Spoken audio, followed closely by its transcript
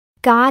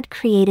God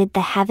created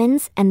the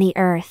heavens and the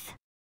earth.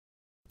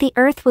 The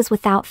earth was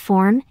without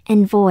form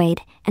and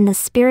void, and the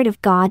Spirit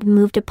of God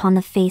moved upon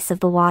the face of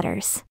the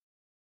waters.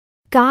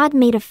 God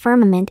made a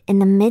firmament in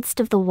the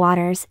midst of the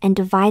waters and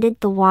divided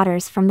the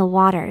waters from the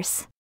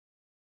waters.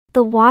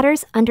 The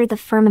waters under the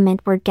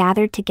firmament were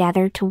gathered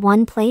together to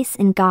one place,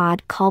 and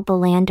God called the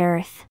land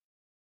earth.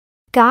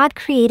 God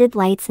created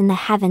lights in the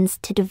heavens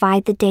to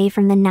divide the day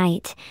from the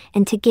night,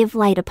 and to give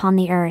light upon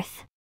the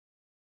earth.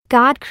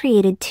 God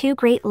created two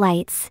great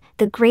lights,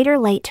 the greater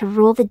light to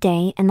rule the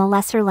day and the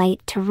lesser light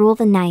to rule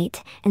the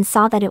night, and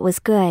saw that it was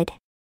good.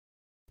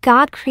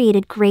 God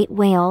created great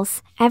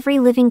whales, every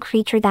living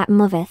creature that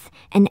moveth,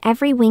 and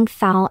every winged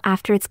fowl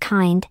after its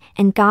kind,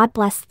 and God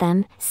blessed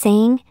them,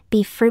 saying,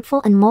 Be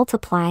fruitful and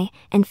multiply,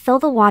 and fill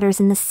the waters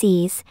in the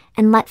seas,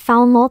 and let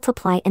fowl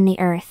multiply in the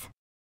earth.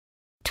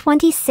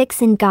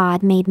 26 And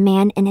God made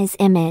man in his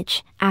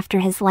image, after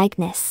his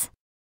likeness.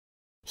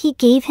 He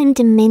gave him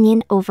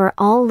dominion over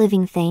all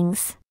living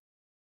things.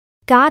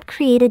 God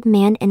created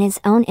man in his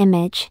own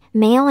image,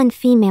 male and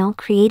female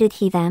created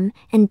he them,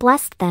 and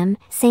blessed them,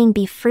 saying,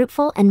 Be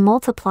fruitful and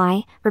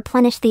multiply,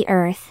 replenish the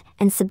earth,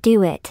 and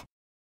subdue it.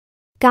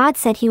 God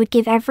said he would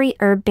give every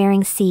herb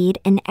bearing seed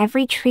and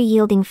every tree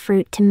yielding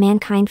fruit to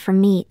mankind for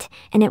meat,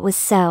 and it was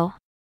so.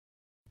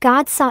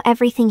 God saw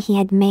everything he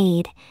had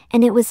made,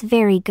 and it was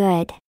very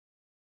good.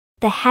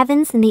 The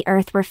heavens and the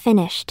earth were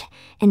finished,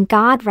 and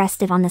God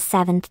rested on the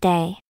seventh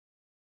day.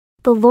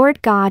 The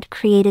Lord God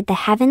created the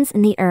heavens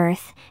and the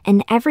earth,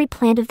 and every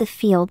plant of the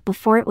field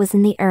before it was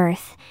in the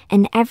earth,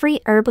 and every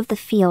herb of the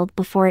field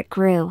before it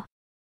grew.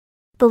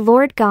 The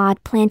Lord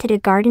God planted a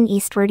garden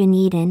eastward in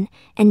Eden,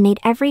 and made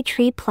every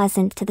tree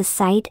pleasant to the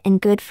sight and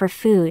good for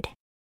food.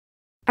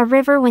 A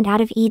river went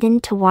out of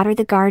Eden to water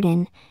the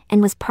garden,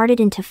 and was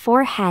parted into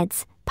 4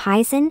 heads,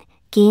 Pison,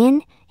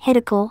 Gihon,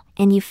 Hiddekel,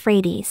 and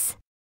Euphrates.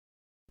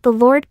 The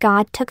Lord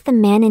God took the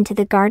man into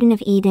the Garden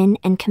of Eden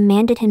and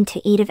commanded him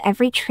to eat of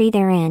every tree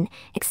therein,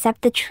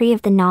 except the tree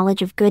of the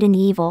knowledge of good and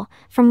evil,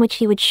 from which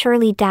he would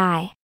surely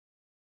die.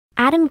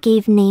 Adam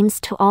gave names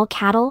to all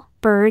cattle,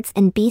 birds,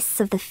 and beasts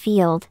of the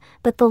field,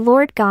 but the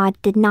Lord God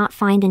did not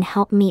find an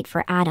helpmeet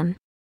for Adam.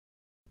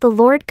 The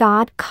Lord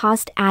God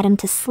caused Adam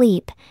to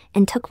sleep,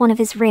 and took one of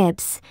his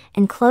ribs,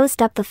 and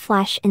closed up the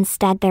flesh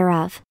instead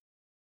thereof.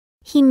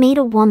 He made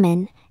a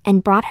woman,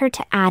 and brought her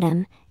to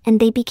Adam, and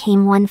they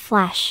became one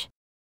flesh.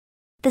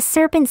 The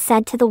serpent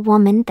said to the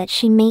woman that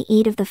she may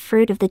eat of the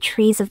fruit of the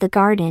trees of the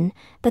garden,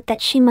 but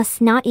that she must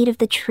not eat of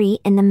the tree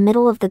in the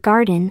middle of the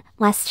garden,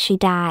 lest she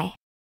die.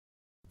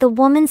 The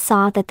woman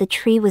saw that the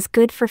tree was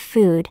good for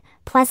food,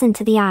 pleasant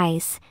to the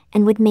eyes,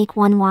 and would make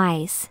one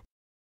wise.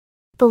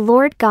 The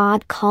Lord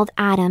God called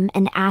Adam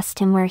and asked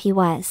him where he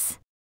was.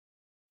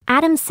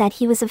 Adam said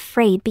he was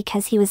afraid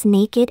because he was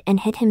naked and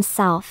hid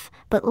himself,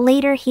 but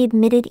later he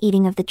admitted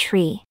eating of the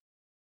tree.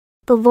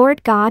 The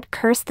Lord God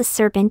cursed the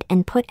serpent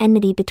and put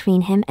enmity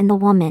between him and the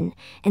woman,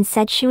 and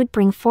said she would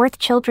bring forth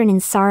children in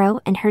sorrow,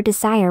 and her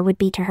desire would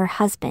be to her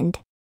husband.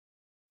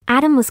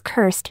 Adam was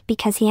cursed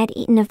because he had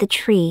eaten of the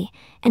tree,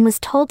 and was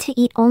told to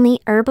eat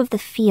only herb of the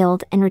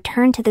field and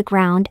return to the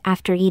ground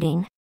after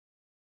eating.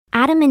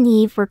 Adam and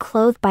Eve were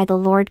clothed by the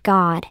Lord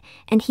God,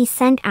 and he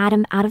sent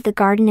Adam out of the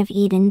Garden of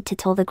Eden to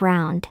till the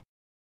ground.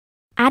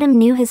 Adam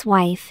knew his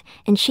wife,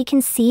 and she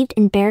conceived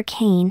and bare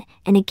Cain,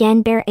 and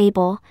again bare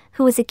Abel,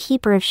 who was a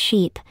keeper of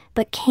sheep,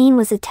 but Cain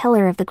was a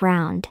tiller of the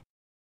ground.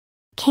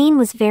 Cain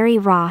was very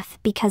wroth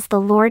because the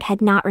Lord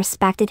had not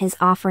respected his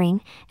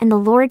offering, and the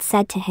Lord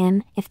said to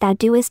him, If thou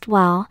doest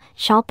well,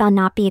 shalt thou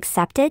not be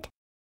accepted?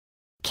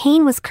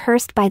 Cain was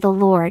cursed by the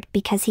Lord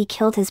because he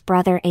killed his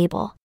brother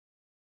Abel.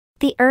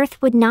 The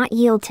earth would not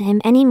yield to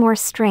him any more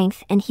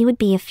strength, and he would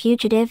be a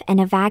fugitive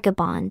and a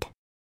vagabond.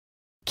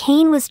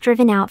 Cain was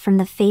driven out from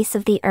the face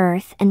of the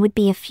earth and would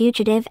be a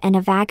fugitive and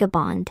a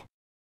vagabond.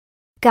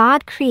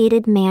 God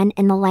created man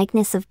in the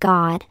likeness of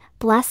God,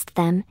 blessed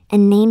them,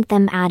 and named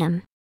them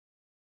Adam.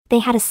 They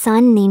had a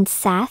son named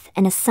Seth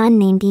and a son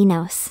named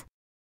Enos.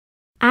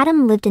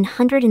 Adam lived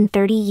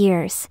 130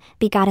 years,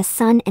 begot a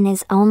son in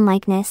his own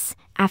likeness,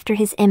 after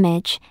his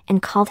image,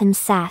 and called him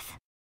Seth.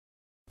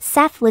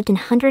 Seth lived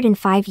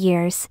 105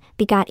 years,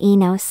 begot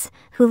Enos,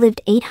 who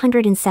lived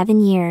 807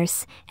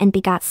 years, and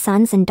begot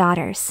sons and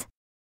daughters.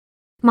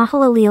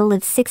 Mahalaleel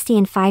lived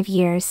 65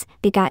 years,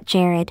 begot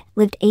Jared,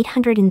 lived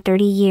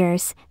 830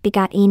 years,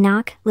 begot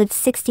Enoch, lived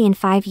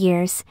 65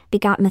 years,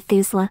 begot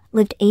Methuselah,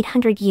 lived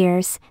 800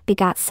 years,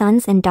 begot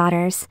sons and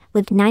daughters,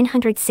 lived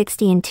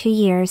 962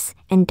 years,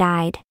 and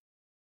died.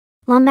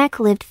 Lamech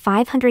lived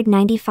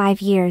 595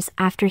 years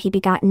after he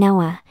begot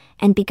Noah,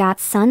 and begot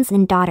sons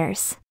and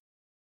daughters.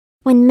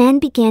 When men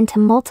began to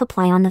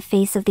multiply on the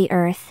face of the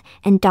earth,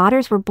 and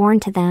daughters were born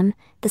to them,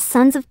 the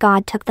sons of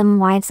God took them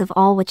wives of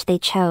all which they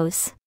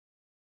chose.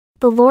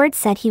 The Lord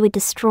said he would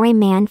destroy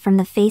man from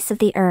the face of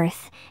the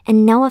earth,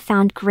 and Noah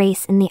found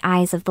grace in the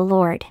eyes of the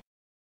Lord.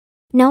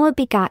 Noah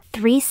begot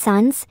 3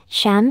 sons,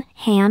 Shem,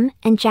 Ham,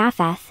 and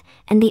Japheth,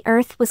 and the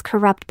earth was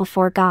corrupt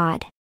before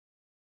God.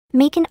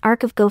 Make an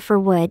ark of gopher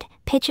wood,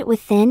 pitch it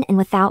within and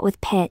without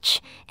with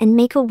pitch, and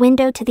make a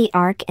window to the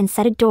ark and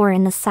set a door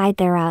in the side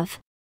thereof.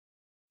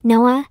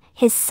 Noah,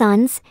 his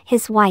sons,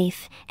 his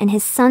wife, and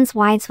his sons'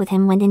 wives with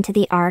him went into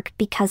the ark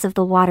because of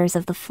the waters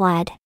of the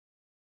flood.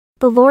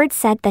 The Lord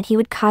said that he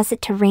would cause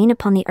it to rain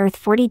upon the earth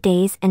 40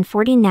 days and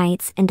 40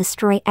 nights and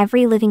destroy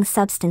every living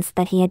substance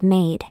that he had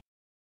made.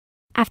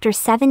 After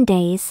 7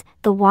 days,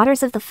 the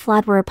waters of the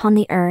flood were upon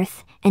the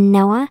earth, and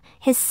Noah,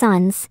 his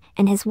sons,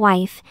 and his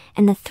wife,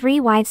 and the 3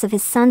 wives of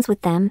his sons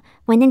with them,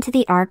 went into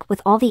the ark with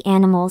all the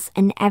animals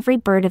and every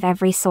bird of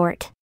every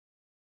sort.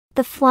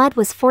 The flood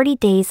was 40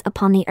 days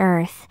upon the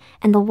earth,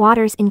 and the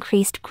waters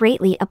increased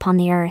greatly upon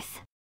the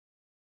earth.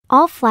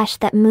 All flesh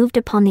that moved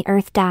upon the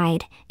earth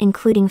died,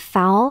 including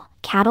fowl,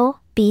 cattle,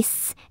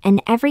 beasts,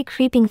 and every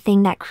creeping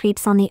thing that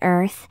creeps on the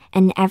earth,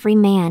 and every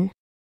man.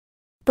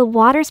 The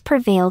waters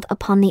prevailed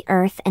upon the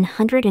earth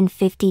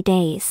 150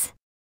 days.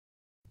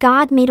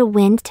 God made a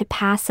wind to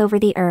pass over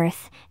the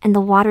earth, and the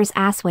waters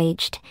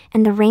assuaged,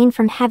 and the rain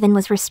from heaven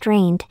was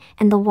restrained,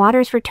 and the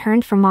waters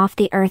returned from off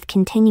the earth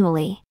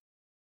continually.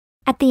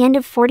 At the end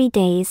of 40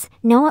 days,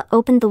 Noah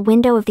opened the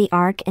window of the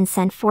ark and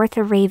sent forth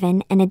a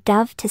raven and a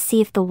dove to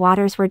see if the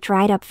waters were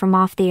dried up from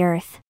off the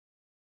earth.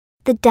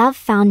 The dove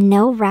found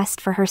no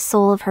rest for her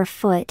sole of her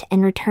foot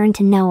and returned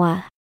to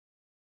Noah.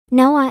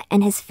 Noah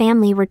and his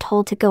family were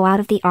told to go out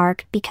of the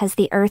ark because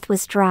the earth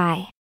was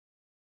dry.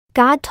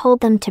 God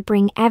told them to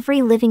bring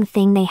every living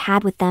thing they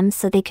had with them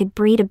so they could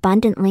breed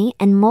abundantly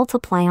and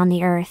multiply on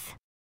the earth.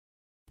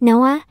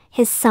 Noah,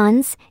 his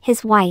sons,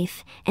 his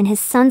wife, and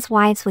his sons'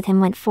 wives with him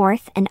went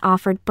forth and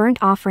offered burnt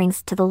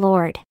offerings to the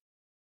Lord.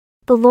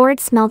 The Lord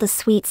smelled a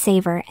sweet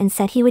savor and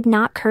said he would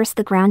not curse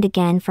the ground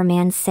again for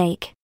man's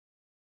sake.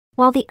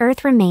 While the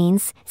earth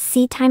remains,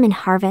 seedtime and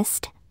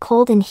harvest,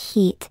 cold and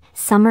heat,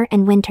 summer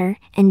and winter,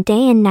 and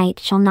day and night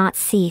shall not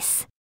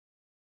cease.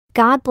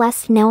 God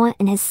blessed Noah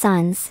and his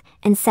sons,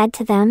 and said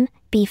to them,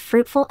 "Be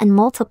fruitful and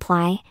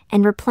multiply,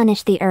 and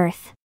replenish the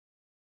earth."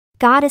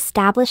 God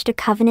established a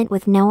covenant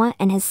with Noah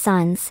and his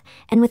sons,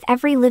 and with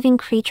every living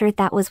creature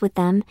that was with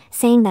them,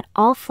 saying that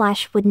all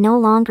flesh would no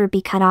longer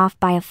be cut off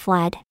by a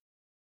flood.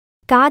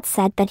 God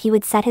said that he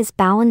would set his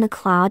bow in the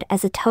cloud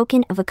as a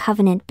token of a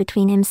covenant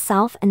between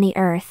himself and the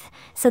earth,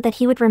 so that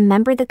he would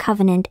remember the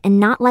covenant and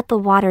not let the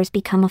waters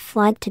become a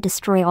flood to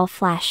destroy all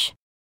flesh.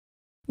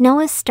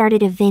 Noah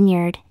started a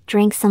vineyard,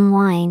 drank some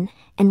wine,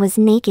 and was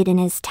naked in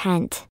his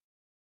tent.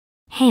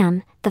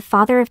 Ham, the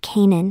father of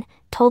Canaan,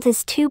 told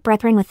his 2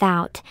 brethren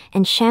without,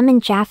 and Shem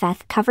and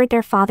Japheth covered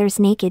their father's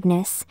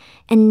nakedness,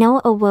 and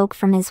Noah awoke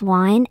from his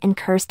wine and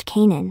cursed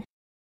Canaan.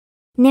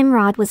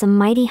 Nimrod was a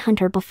mighty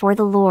hunter before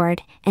the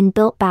Lord, and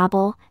built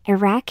Babel,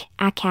 Erech,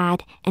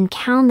 Akkad, and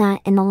Calneh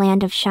in the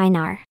land of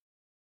Shinar.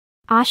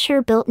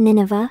 Ashur built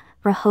Nineveh,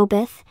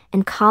 Rehoboth,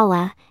 and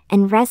Calah,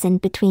 and Rezin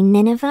between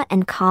Nineveh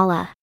and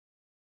Calah.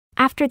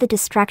 After the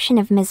destruction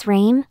of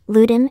Mizraim,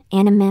 Ludim,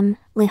 Anamim,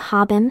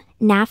 Lehabim,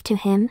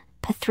 Naphtuhim,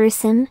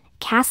 Pathrusim,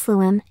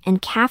 Casluim,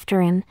 and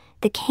Caphtorim,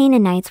 the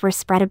Canaanites were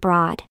spread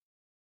abroad.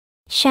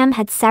 Shem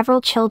had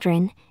several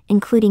children,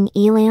 including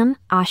Elam,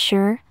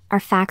 Ashur,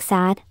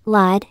 Arphaxad,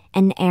 Lud,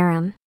 and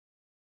Aram.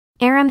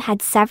 Aram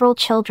had several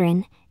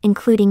children,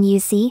 including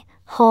Uzi,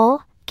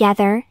 Hul,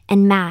 Gether,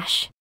 and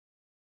Mash.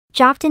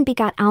 Joktan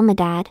begot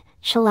Almadad,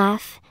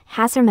 Shalef,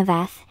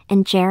 Hazarmaveth,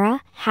 and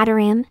Jerah,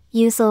 Hadaram,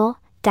 Uzal,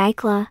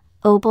 Diklah,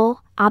 Obal,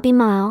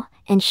 Abimael,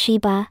 and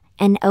Sheba,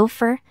 and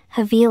Ophir,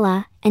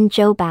 Havilah, and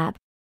Jobab.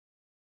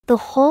 The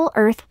whole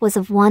earth was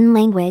of one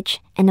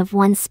language, and of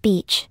one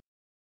speech.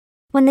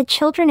 When the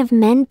children of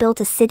men built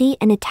a city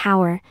and a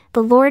tower,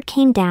 the Lord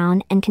came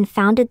down and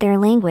confounded their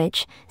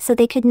language, so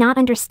they could not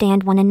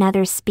understand one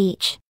another's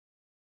speech.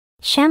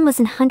 Shem was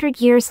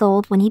 100 years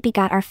old when he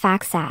begot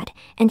Arphaxad,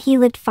 and he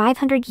lived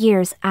 500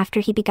 years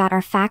after he begot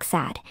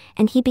Arphaxad,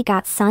 and he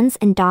begot sons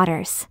and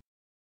daughters.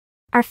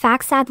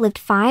 Arphaxad lived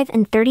 35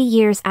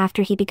 years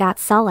after he begot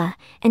Sulah,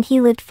 and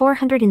he lived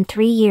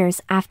 403 years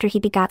after he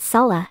begot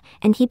Sulah,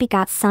 and he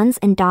begot sons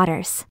and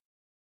daughters.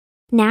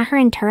 Nahor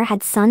and Terah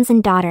had sons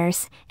and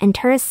daughters, and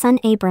Terah's son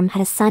Abram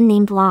had a son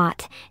named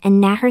Lot,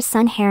 and Nahor's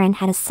son Haran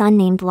had a son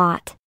named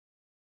Lot.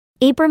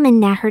 Abram and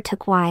Nahor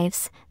took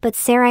wives, but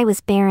Sarai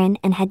was barren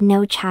and had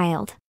no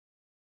child.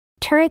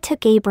 Terah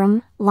took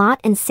Abram,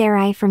 Lot and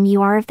Sarai from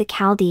Ur of the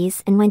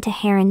Chaldees and went to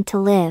Haran to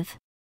live.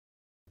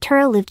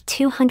 Terah lived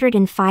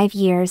 205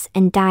 years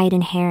and died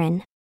in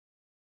Haran.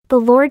 The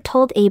Lord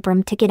told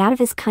Abram to get out of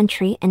his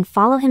country and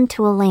follow him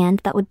to a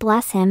land that would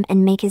bless him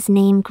and make his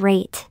name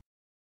great.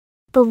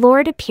 The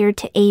Lord appeared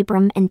to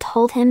Abram and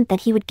told him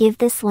that he would give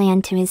this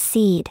land to his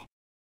seed.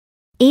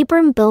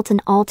 Abram built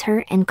an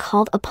altar and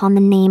called upon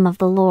the name of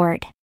the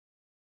Lord.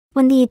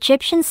 When the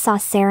Egyptians saw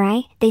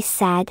Sarai, they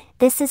said,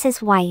 "This is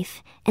his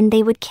wife," and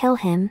they would kill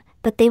him,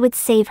 but they would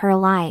save her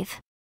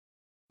alive.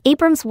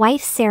 Abram's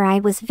wife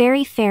Sarai was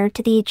very fair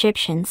to the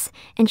Egyptians,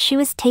 and she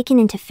was taken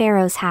into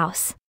Pharaoh's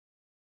house.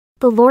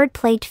 The Lord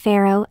plagued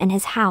Pharaoh and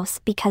his house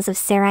because of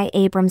Sarai,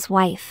 Abram's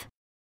wife.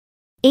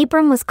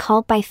 Abram was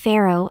called by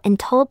Pharaoh and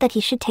told that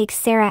he should take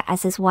Sarah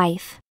as his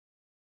wife.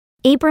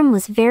 Abram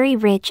was very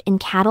rich in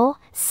cattle,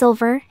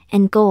 silver,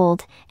 and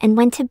gold, and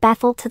went to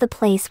Bethel to the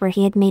place where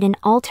he had made an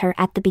altar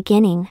at the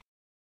beginning.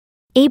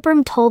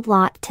 Abram told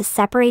Lot to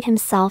separate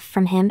himself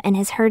from him and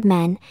his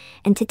herdmen,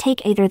 and to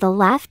take either the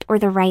left or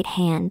the right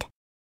hand.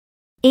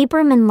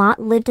 Abram and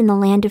Lot lived in the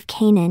land of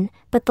Canaan,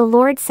 but the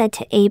Lord said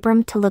to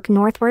Abram to look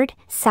northward,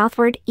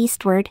 southward,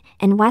 eastward,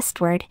 and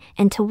westward,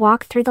 and to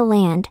walk through the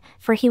land,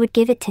 for he would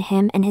give it to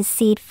him and his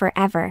seed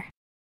forever.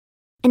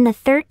 In the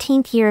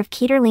 13th year of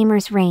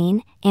Chedorlaomer's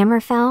reign,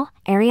 Amraphel,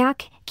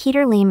 Arioch,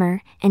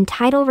 Chedorlaomer, and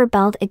Tidal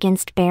rebelled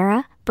against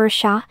Bera,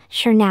 Bersha,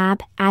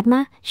 Shernab,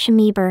 Admah,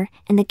 Shemeber,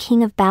 and the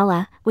king of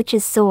Bela, which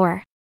is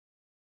Zor.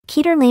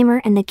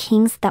 Chedorlaomer and the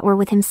kings that were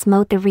with him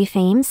smote the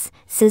Rephaims,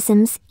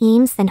 Susims,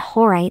 Eams, and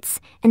Horites,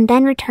 and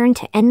then returned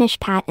to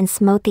Enmishpat and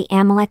smote the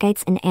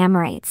Amalekites and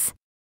Amorites.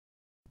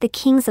 The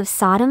kings of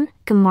Sodom,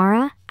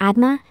 Gomorrah,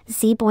 Admah,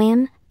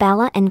 Zeboim,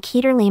 Bela, and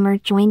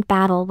Chedorlaomer joined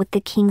battle with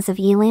the kings of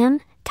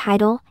Elam,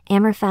 Tidal,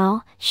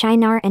 Amraphel,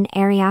 Shinar, and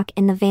Arioch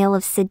in the vale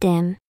of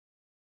Siddim.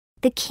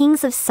 The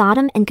kings of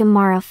Sodom and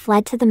Gomorrah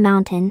fled to the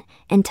mountain,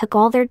 and took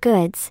all their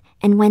goods,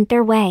 and went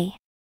their way.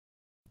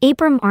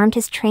 Abram armed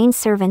his trained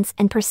servants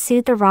and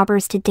pursued the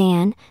robbers to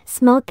Dan,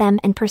 smote them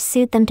and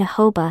pursued them to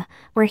Hobah,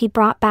 where he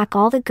brought back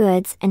all the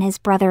goods and his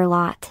brother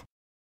Lot.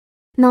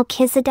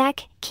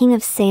 Melchizedek, king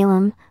of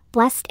Salem,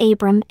 blessed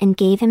Abram and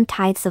gave him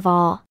tithes of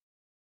all.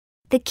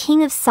 The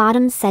king of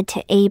Sodom said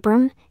to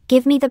Abram,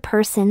 "Give me the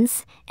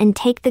persons, and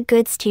take the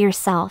goods to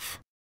yourself."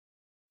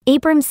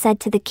 Abram said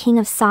to the king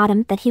of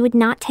Sodom that he would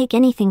not take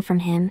anything from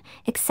him,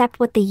 except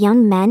what the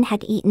young men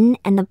had eaten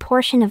and the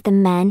portion of the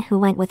men who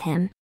went with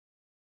him.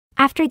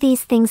 After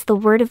these things the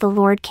word of the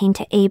Lord came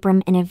to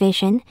Abram in a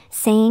vision,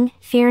 saying,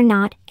 "Fear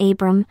not,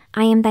 Abram,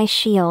 I am thy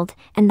shield,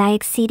 and thy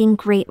exceeding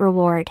great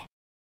reward."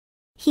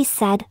 He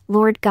said,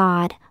 "Lord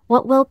God,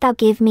 what wilt thou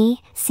give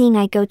me, seeing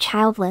I go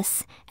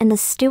childless, and the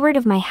steward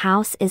of my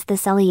house is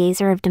this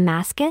Eliezer of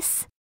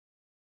Damascus?"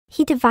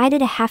 He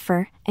divided a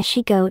heifer, a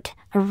she-goat,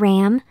 a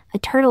ram, a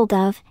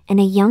turtle-dove, and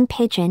a young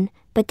pigeon,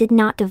 but did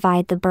not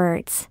divide the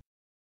birds.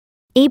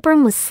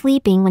 Abram was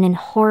sleeping when an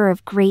horror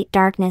of great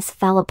darkness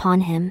fell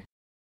upon him.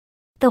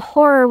 The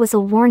horror was a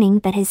warning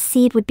that his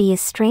seed would be a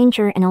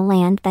stranger in a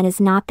land that is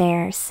not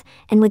theirs,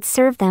 and would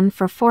serve them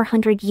for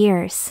 400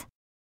 years.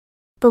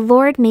 The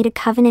Lord made a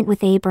covenant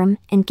with Abram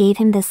and gave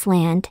him this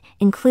land,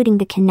 including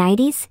the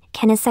Kenites,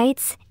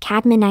 Kenizzites,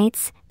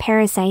 Cadmonites,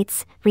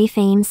 Perizzites,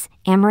 Rephaims,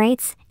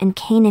 Amorites, and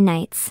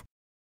Canaanites.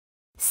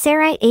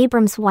 Sarai,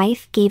 Abram's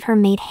wife, gave her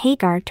maid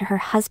Hagar to her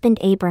husband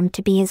Abram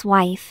to be his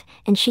wife,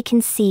 and she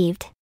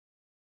conceived.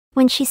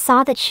 When she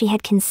saw that she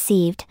had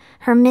conceived,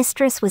 her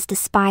mistress was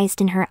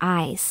despised in her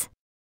eyes.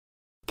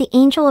 The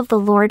angel of the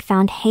Lord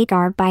found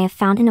Hagar by a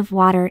fountain of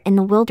water in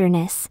the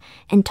wilderness,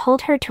 and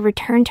told her to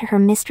return to her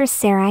mistress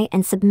Sarai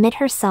and submit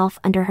herself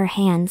under her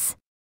hands.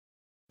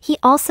 He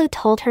also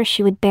told her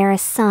she would bear a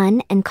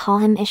son and call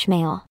him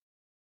Ishmael.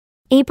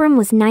 Abram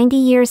was 90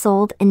 years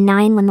old and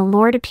 9 when the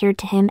Lord appeared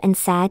to him and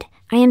said,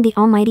 "I am the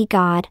Almighty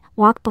God,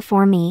 walk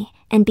before me,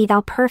 and be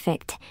thou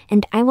perfect,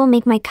 and I will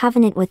make my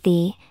covenant with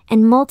thee,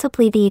 and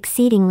multiply thee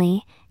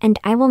exceedingly, and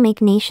I will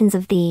make nations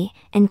of thee,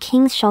 and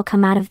kings shall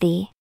come out of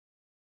thee."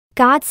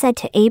 God said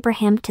to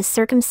Abraham to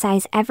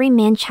circumcise every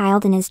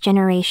man-child in his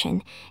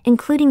generation,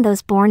 including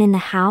those born in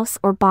the house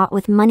or bought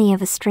with money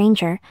of a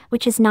stranger,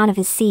 which is not of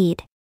his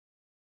seed.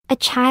 A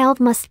child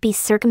must be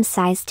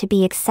circumcised to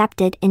be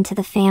accepted into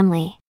the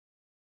family.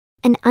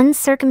 An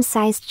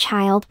uncircumcised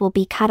child will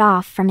be cut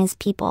off from his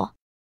people.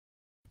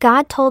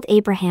 God told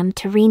Abraham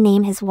to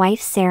rename his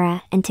wife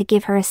Sarah and to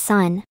give her a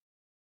son.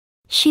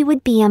 She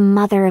would be a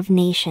mother of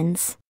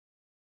nations.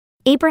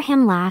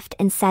 Abraham laughed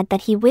and said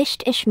that he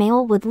wished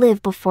Ishmael would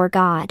live before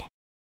God.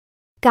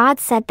 God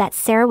said that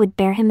Sarah would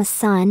bear him a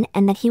son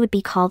and that he would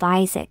be called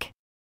Isaac.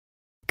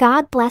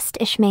 God blessed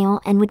Ishmael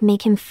and would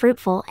make him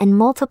fruitful and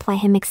multiply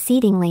him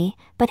exceedingly,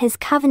 but his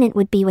covenant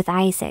would be with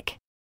Isaac.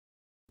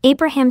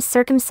 Abraham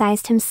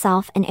circumcised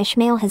himself and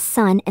Ishmael his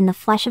son in the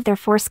flesh of their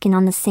foreskin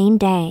on the same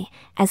day,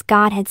 as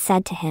God had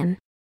said to him.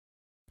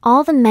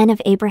 All the men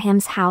of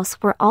Abraham's house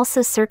were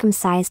also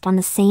circumcised on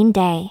the same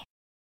day.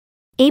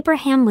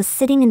 Abraham was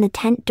sitting in the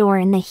tent door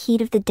in the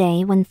heat of the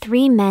day when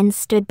 3 men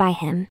stood by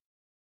him.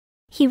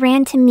 He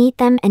ran to meet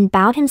them and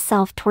bowed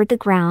himself toward the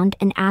ground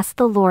and asked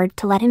the Lord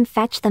to let him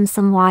fetch them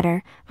some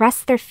water,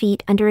 rest their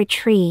feet under a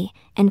tree,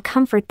 and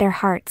comfort their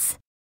hearts.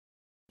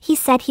 He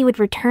said he would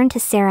return to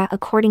Sarah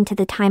according to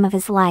the time of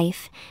his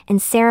life,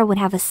 and Sarah would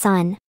have a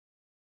son.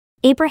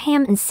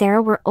 Abraham and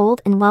Sarah were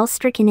old and well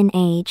stricken in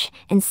age,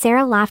 and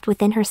Sarah laughed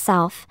within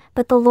herself,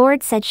 but the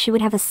Lord said she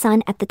would have a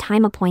son at the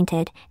time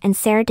appointed, and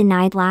Sarah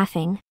denied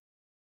laughing.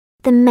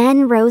 The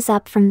men rose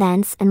up from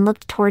thence and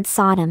looked toward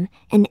Sodom,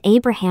 and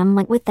Abraham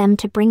went with them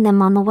to bring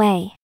them on the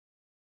way.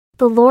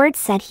 The Lord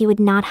said he would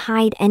not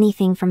hide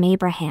anything from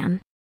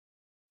Abraham.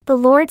 The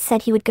Lord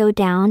said he would go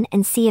down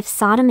and see if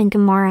Sodom and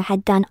Gomorrah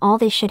had done all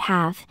they should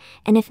have,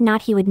 and if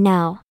not he would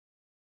know.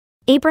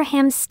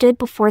 Abraham stood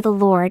before the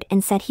Lord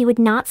and said he would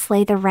not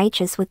slay the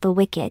righteous with the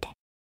wicked.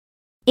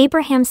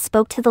 Abraham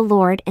spoke to the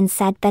Lord and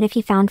said that if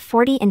he found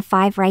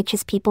 45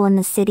 righteous people in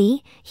the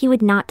city, he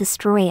would not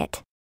destroy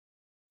it.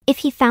 If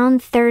he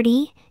found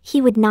 30,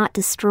 he would not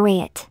destroy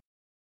it.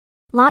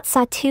 Lot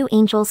saw 2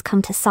 angels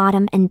come to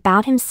Sodom and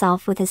bowed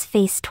himself with his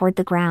face toward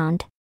the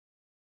ground.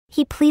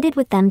 He pleaded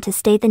with them to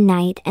stay the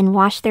night and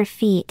wash their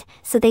feet,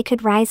 so they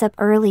could rise up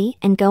early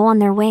and go on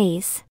their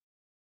ways.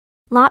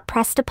 Lot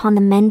pressed upon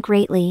the men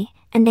greatly,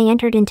 and they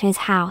entered into his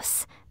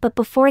house, but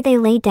before they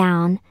lay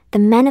down, the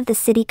men of the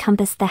city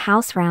compassed the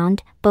house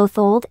round, both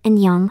old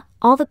and young,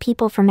 all the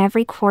people from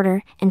every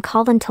quarter, and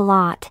called unto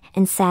Lot,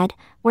 and said,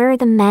 Where are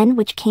the men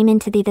which came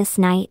into thee this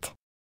night?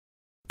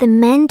 The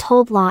men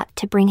told Lot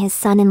to bring his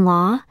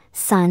son-in-law,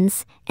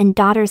 sons, and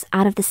daughters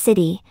out of the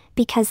city,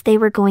 because they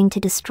were going to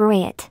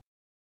destroy it.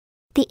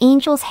 The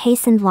angels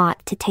hastened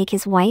Lot to take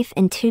his wife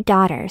and 2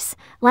 daughters,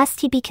 lest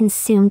he be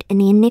consumed in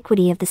the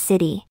iniquity of the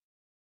city.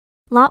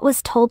 Lot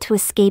was told to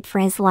escape for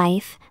his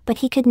life, but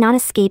he could not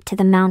escape to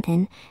the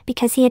mountain,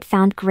 because he had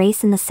found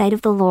grace in the sight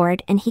of the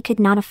Lord and he could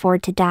not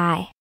afford to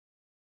die.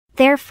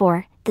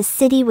 Therefore, the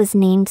city was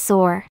named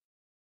Zoar.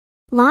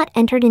 Lot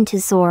entered into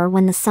Zoar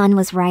when the sun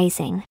was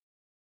rising.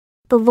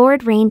 The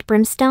Lord rained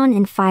brimstone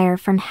and fire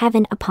from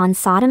heaven upon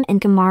Sodom and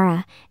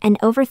Gomorrah, and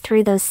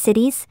overthrew those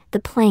cities,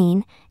 the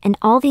plain, and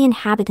all the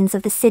inhabitants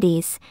of the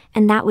cities,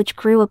 and that which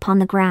grew upon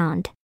the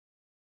ground.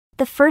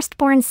 The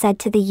firstborn said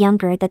to the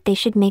younger that they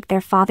should make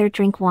their father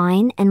drink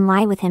wine and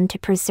lie with him to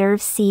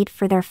preserve seed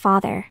for their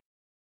father.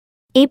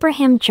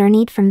 Abraham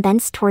journeyed from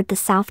thence toward the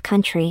south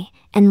country,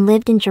 and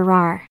lived in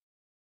Gerar.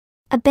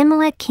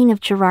 Abimelech king of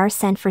Gerar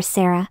sent for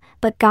Sarah,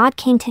 but God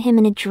came to him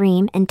in a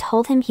dream and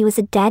told him he was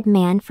a dead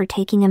man for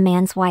taking a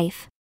man's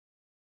wife.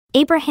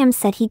 Abraham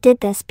said he did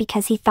this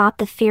because he thought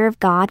the fear of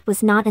God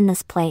was not in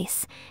this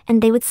place,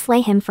 and they would slay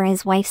him for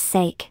his wife's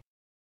sake.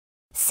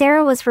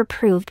 Sarah was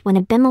reproved when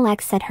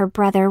Abimelech said her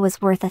brother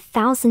was worth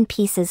 1,000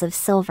 pieces of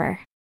silver.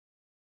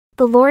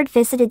 The Lord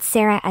visited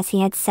Sarah as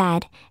he had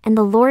said, and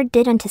the Lord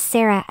did unto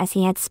Sarah as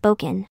he had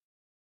spoken.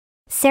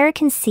 Sarah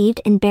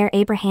conceived and bare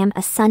Abraham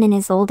a son in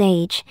his old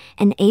age,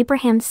 and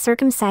Abraham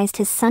circumcised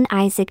his son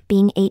Isaac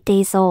being 8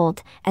 days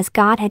old, as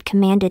God had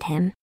commanded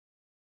him.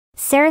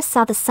 Sarah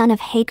saw the son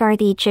of Hagar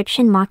the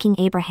Egyptian mocking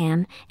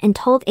Abraham, and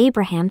told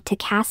Abraham to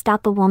cast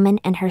out the woman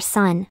and her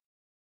son.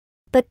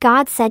 But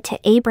God said to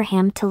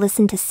Abraham to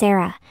listen to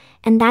Sarah,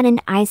 and that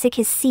in Isaac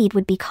his seed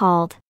would be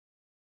called.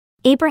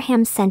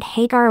 Abraham sent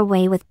Hagar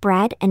away with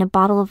bread and a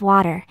bottle of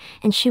water,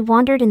 and she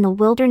wandered in the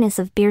wilderness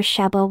of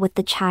Beersheba with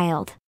the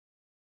child.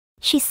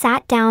 She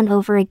sat down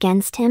over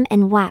against him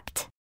and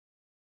wept.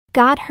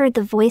 God heard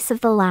the voice of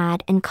the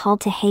lad and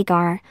called to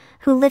Hagar,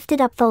 who lifted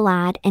up the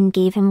lad and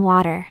gave him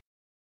water.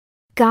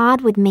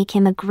 God would make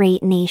him a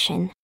great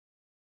nation.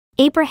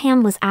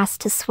 Abraham was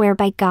asked to swear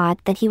by God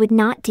that he would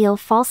not deal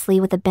falsely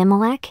with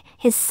Abimelech,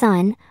 his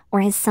son,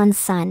 or his son's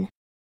son.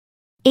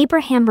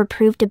 Abraham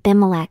reproved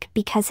Abimelech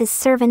because his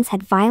servants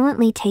had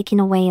violently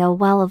taken away a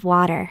well of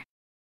water.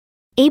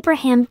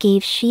 Abraham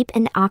gave sheep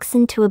and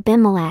oxen to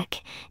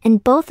Abimelech,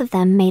 and both of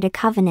them made a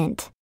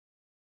covenant.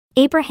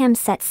 Abraham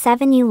set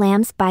 7 ewe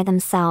lambs by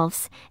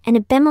themselves, and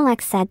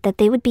Abimelech said that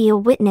they would be a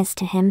witness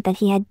to him that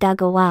he had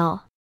dug a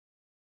well.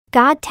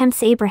 God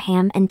tempts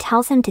Abraham and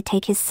tells him to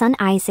take his son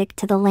Isaac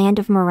to the land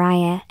of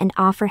Moriah and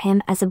offer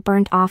him as a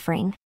burnt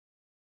offering.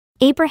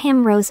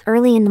 Abraham rose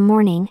early in the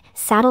morning,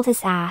 saddled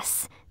his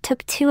ass,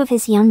 took 2 of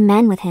his young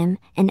men with him,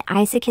 and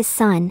Isaac his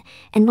son,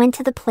 and went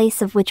to the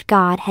place of which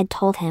God had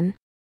told him.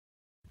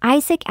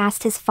 Isaac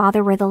asked his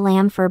father where the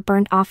lamb for a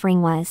burnt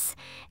offering was,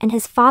 and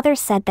his father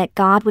said that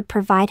God would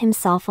provide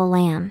himself a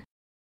lamb.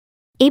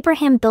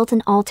 Abraham built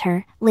an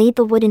altar, laid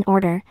the wood in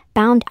order,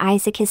 bound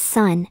Isaac his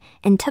son,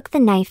 and took the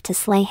knife to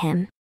slay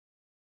him.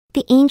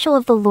 The angel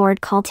of the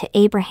Lord called to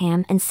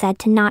Abraham and said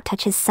to not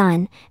touch his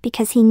son,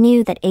 because he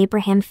knew that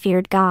Abraham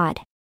feared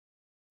God.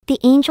 The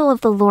angel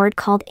of the Lord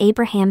called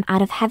Abraham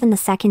out of heaven the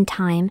second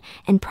time,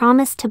 and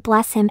promised to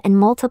bless him and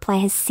multiply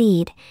his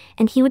seed,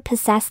 and he would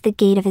possess the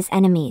gate of his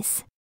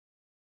enemies.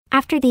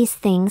 After these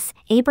things,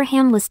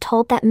 Abraham was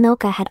told that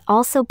Milcah had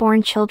also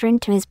borne children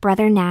to his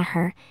brother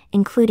Nahor,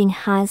 including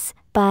Huz,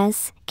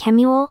 Buz,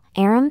 Kemuel,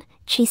 Aram,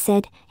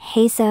 Chesed,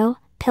 Hazo,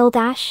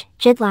 Pildash,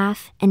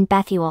 Jidlaph, and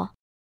Bethuel.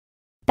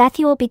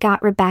 Bethuel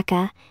begot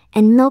Rebekah,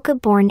 and Milcah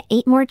born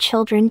 8 more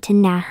children to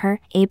Nahor,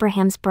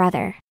 Abraham's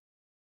brother.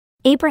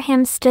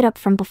 Abraham stood up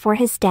from before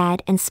his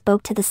dead and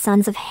spoke to the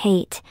sons of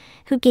Het,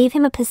 who gave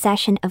him a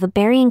possession of a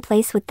burying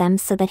place with them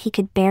so that he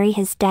could bury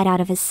his dead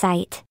out of his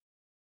sight.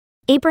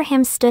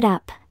 Abraham stood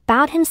up,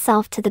 bowed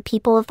himself to the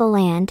people of the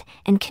land,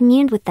 and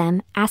communed with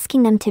them,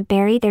 asking them to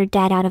bury their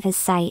dead out of his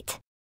sight.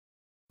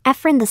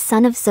 Ephron the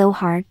son of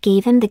Zohar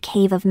gave him the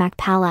cave of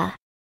Machpelah.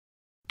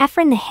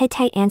 Ephron the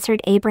Hittite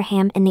answered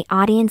Abraham in the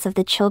audience of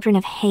the children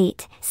of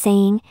Het,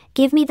 saying,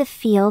 Give me the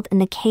field and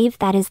the cave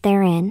that is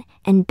therein,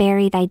 and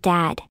bury thy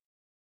dead.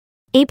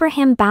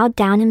 Abraham bowed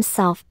down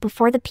himself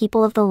before the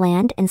people of the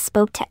land and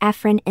spoke to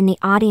Ephron in the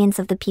audience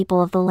of the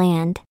people of the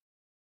land.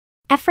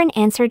 Ephron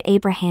answered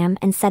Abraham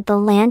and said the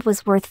land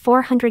was worth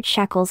 400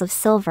 shekels of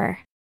silver.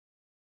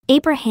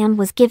 Abraham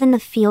was given the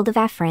field of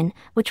Ephron,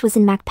 which was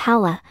in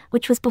Machpelah,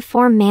 which was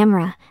before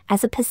Mamre,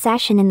 as a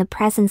possession in the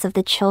presence of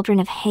the children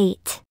of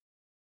Het.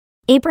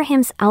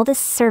 Abraham's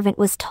eldest servant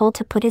was told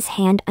to put his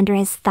hand under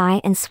his thigh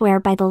and swear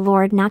by the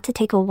Lord not to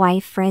take a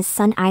wife for his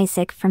son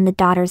Isaac from the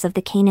daughters of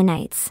the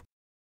Canaanites.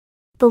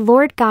 The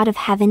Lord God of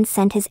heaven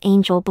sent his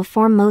angel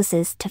before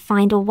Moses to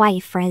find a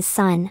wife for his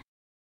son.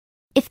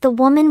 If the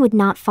woman would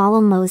not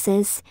follow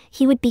Moses,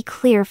 he would be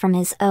clear from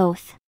his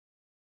oath.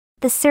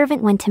 The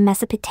servant went to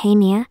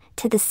Mesopotamia,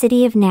 to the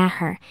city of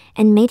Nahor,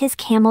 and made his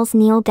camels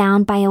kneel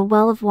down by a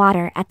well of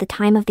water at the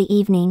time of the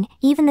evening,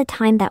 even the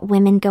time that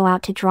women go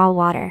out to draw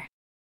water.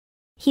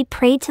 He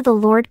prayed to the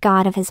Lord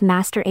God of his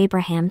master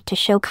Abraham to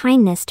show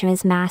kindness to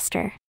his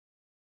master.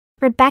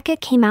 Rebekah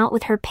came out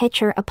with her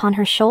pitcher upon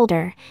her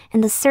shoulder,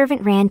 and the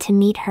servant ran to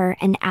meet her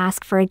and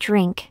asked for a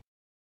drink.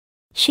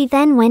 She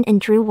then went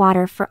and drew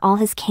water for all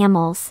his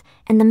camels,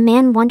 and the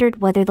man wondered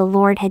whether the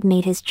Lord had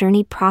made his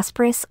journey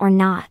prosperous or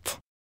not.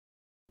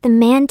 The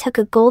man took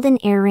a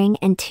golden earring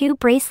and 2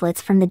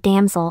 bracelets from the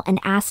damsel and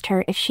asked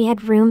her if she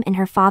had room in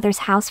her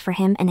father's house for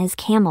him and his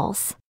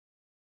camels.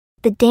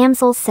 The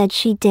damsel said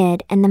she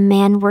did, and the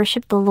man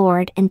worshipped the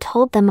Lord and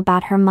told them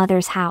about her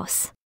mother's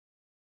house.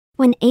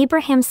 When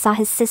Abraham saw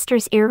his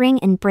sister's earring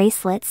and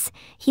bracelets,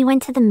 he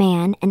went to the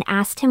man and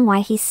asked him why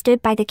he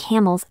stood by the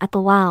camels at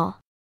the well.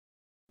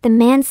 The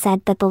man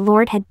said that the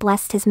Lord had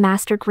blessed his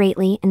master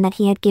greatly and that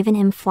he had given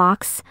him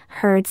flocks,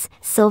 herds,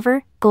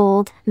 silver,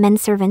 gold,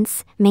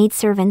 menservants,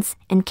 maidservants,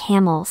 and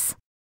camels.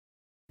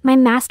 My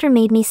master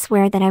made me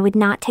swear that I would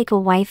not take a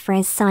wife for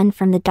his son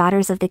from the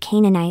daughters of the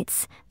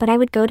Canaanites, but I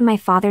would go to my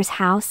father's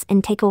house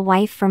and take a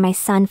wife for my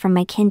son from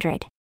my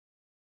kindred.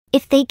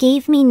 If they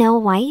gave me no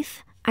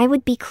wife, I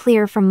would be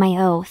clear from my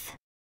oath.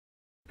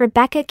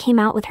 Rebekah came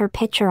out with her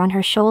pitcher on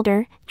her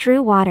shoulder,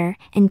 drew water,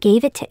 and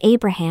gave it to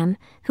Abraham,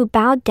 who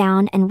bowed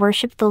down and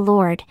worshipped the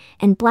Lord,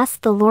 and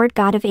blessed the Lord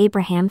God of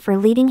Abraham for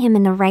leading him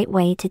in the right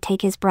way to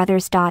take his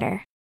brother's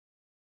daughter.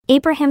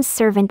 Abraham's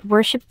servant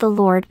worshipped the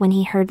Lord when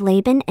he heard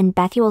Laban and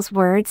Bethuel's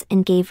words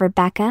and gave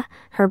Rebekah,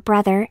 her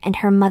brother and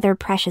her mother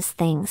precious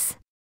things.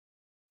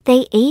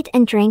 They ate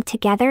and drank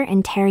together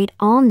and tarried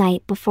all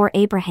night before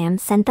Abraham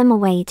sent them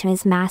away to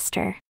his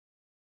master.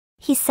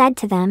 He said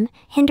to them,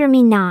 Hinder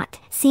me not,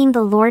 seeing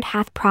the Lord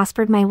hath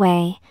prospered my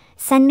way.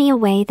 Send me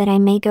away that I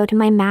may go to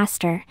my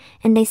master.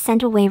 And they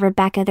sent away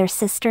Rebekah their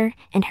sister,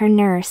 and her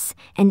nurse,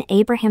 and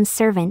Abraham's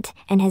servant,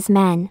 and his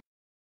men.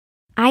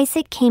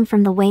 Isaac came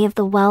from the way of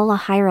the well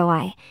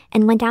Lahairoi,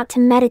 and went out to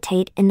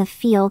meditate in the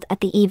field at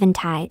the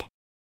eventide.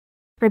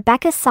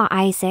 Rebekah saw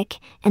Isaac,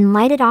 and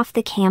lighted off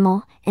the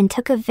camel, and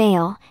took a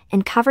veil,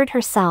 and covered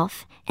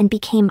herself, and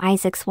became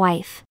Isaac's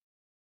wife.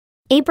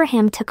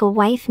 Abraham took a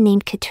wife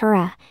named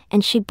Keturah,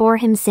 and she bore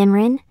him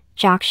Zimran,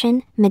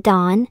 Jokshan,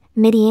 Medan,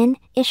 Midian,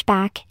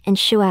 Ishbak, and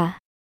Shua.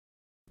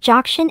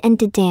 Jokshan and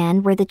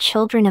Dedan were the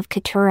children of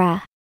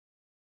Keturah.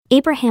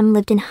 Abraham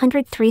lived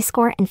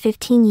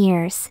 115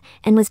 years,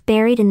 and was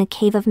buried in the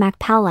cave of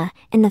Machpelah,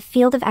 in the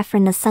field of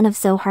Ephron the son of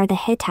Zohar the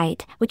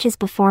Hittite, which is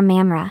before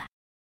Mamre.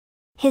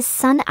 His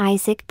son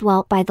Isaac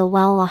dwelt by the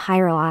well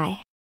Lahairoi.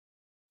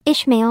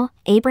 Ishmael,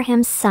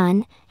 Abraham's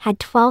son, had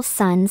 12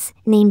 sons,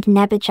 named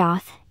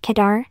Nebajoth,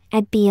 Kedar,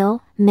 Adbeel,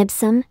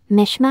 Mibsam,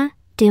 Mishma,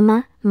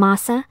 Duma,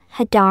 Massa,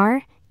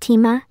 Hadar,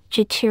 Tema,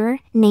 Jetur,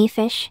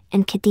 Naphish,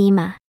 and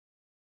Kedema.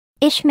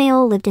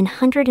 Ishmael lived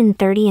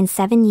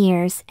 137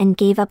 years and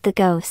gave up the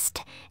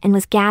ghost, and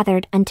was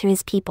gathered unto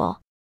his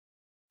people.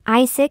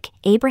 Isaac,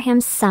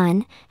 Abraham's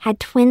son, had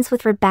twins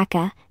with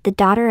Rebekah, the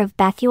daughter of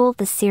Bethuel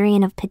the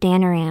Syrian of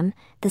Padanaram,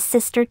 the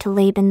sister to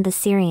Laban the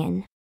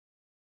Syrian.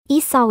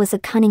 Esau was a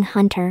cunning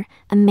hunter,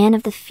 a man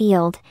of the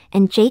field,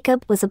 and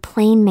Jacob was a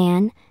plain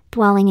man,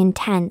 dwelling in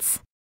tents.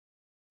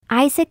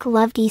 Isaac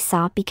loved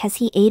Esau because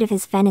he ate of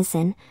his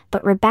venison,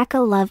 but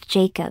Rebekah loved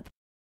Jacob.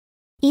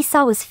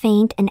 Esau was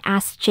faint and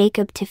asked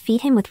Jacob to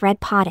feed him with red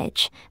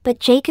pottage, but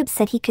Jacob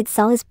said he could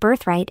sell his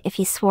birthright if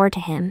he swore to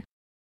him.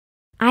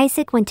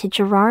 Isaac went to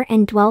Gerar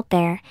and dwelt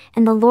there,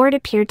 and the Lord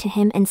appeared to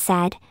him and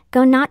said,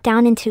 Go not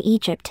down into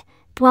Egypt,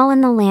 dwell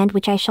in the land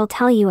which I shall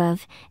tell you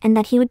of, and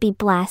that he would be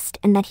blessed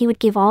and that he would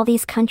give all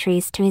these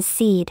countries to his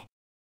seed.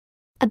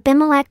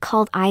 Abimelech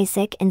called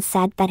Isaac and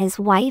said that his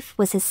wife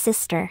was his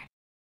sister.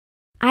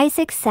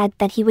 Isaac said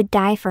that he would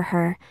die for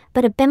her,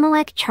 but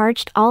Abimelech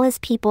charged all his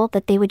people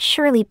that they would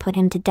surely put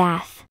him to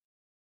death.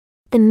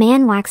 The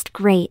man waxed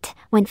great,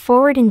 went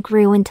forward and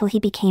grew until he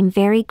became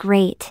very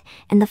great,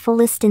 and the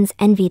Philistines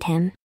envied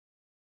him.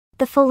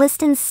 The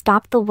Philistines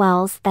stopped the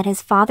wells that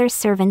his father's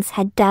servants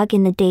had dug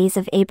in the days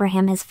of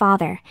Abraham his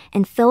father,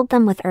 and filled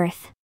them with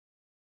earth.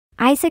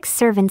 Isaac's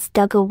servants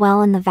dug a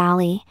well in the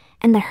valley,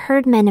 and the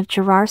herdmen of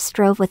Gerar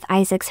strove with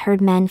Isaac's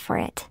herdmen for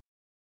it.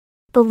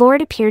 The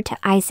Lord appeared to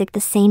Isaac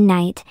the same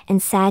night,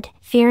 and said,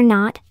 Fear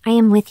not, I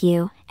am with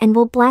you, and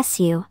will bless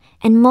you,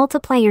 and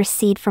multiply your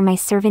seed for my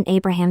servant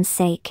Abraham's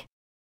sake.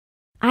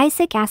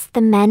 Isaac asked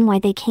the men why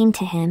they came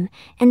to him,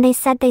 and they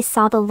said they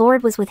saw the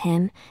Lord was with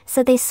him,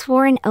 so they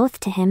swore an oath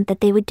to him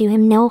that they would do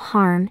him no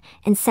harm,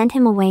 and sent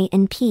him away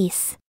in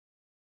peace.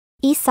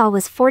 Esau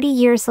was 40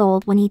 years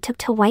old when he took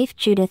to wife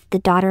Judith the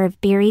daughter of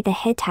Beeri the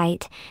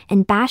Hittite,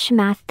 and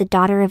Bashemath the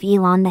daughter of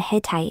Elon the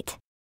Hittite.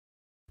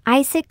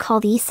 Isaac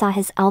called Esau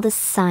his eldest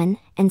son,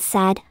 and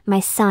said,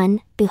 "My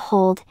son,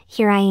 behold,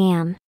 here I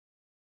am."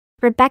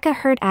 Rebekah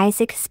heard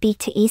Isaac speak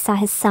to Esau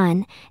his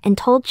son, and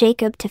told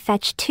Jacob to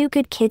fetch 2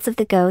 good kids of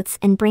the goats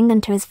and bring them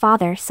to his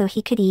father so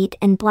he could eat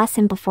and bless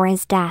him before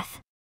his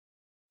death.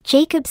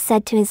 Jacob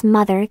said to his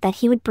mother that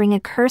he would bring a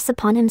curse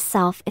upon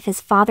himself if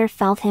his father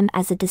felt him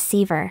as a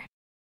deceiver.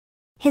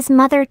 His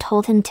mother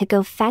told him to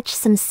go fetch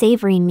some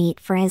savory meat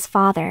for his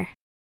father.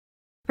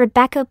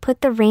 Rebekah put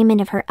the raiment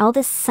of her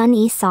eldest son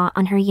Esau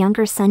on her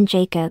younger son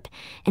Jacob,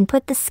 and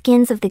put the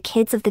skins of the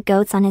kids of the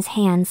goats on his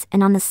hands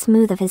and on the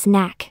smooth of his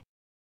neck.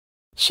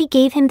 She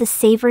gave him the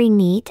savory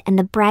meat and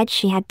the bread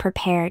she had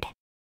prepared.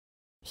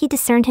 He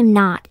discerned him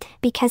not,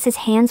 because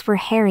his hands were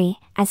hairy,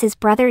 as his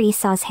brother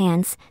Esau's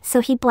hands,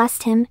 so he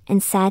blessed him,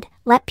 and said,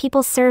 "Let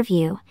people serve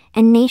you,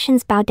 and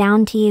nations bow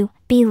down to you,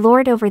 be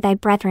lord over thy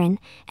brethren,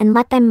 and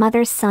let thy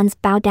mother's sons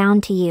bow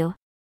down to you."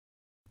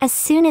 As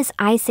soon as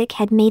Isaac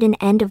had made an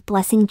end of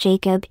blessing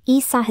Jacob,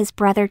 Esau his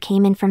brother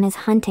came in from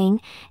his hunting,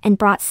 and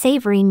brought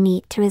savory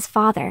meat to his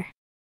father.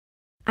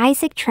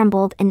 Isaac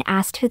trembled and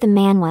asked who the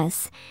man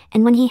was,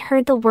 and when he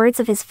heard the words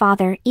of his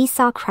father,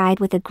 Esau cried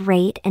with a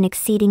great and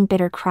exceeding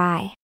bitter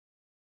cry.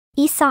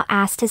 Esau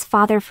asked his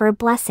father for a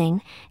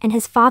blessing, and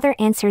his father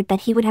answered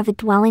that he would have a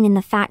dwelling in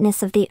the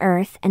fatness of the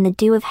earth and the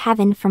dew of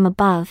heaven from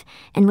above,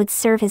 and would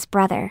serve his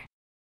brother.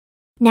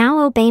 "Now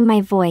obey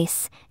my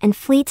voice, and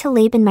flee to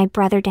Laban my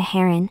brother to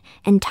Haran,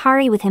 and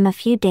tarry with him a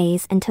few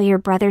days until your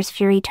brother's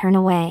fury turn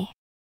away."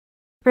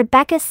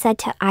 Rebekah said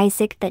to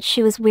Isaac that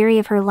she was weary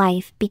of her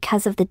life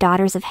because of the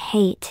daughters of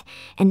hate,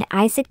 and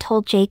Isaac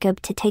told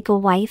Jacob to take a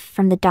wife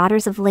from the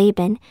daughters of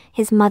Laban,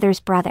 his mother's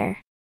brother.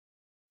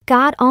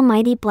 God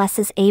Almighty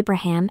blesses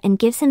Abraham and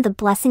gives him the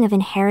blessing of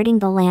inheriting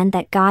the land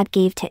that God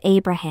gave to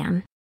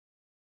Abraham.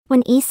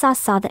 When Esau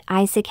saw that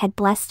Isaac had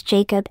blessed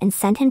Jacob and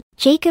sent him,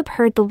 Jacob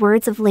heard the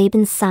words of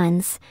Laban's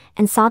sons,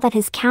 and saw that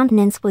his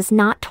countenance was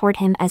not toward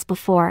him as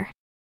before.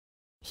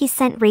 He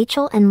sent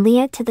Rachel and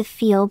Leah to the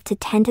field to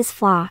tend his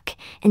flock,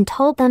 and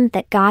told them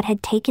that God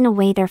had taken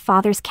away their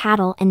father's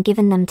cattle and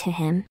given them to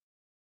him.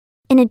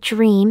 In a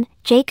dream,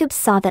 Jacob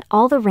saw that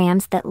all the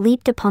rams that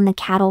leaped upon the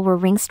cattle were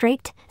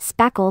ring-streaked,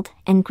 speckled,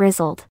 and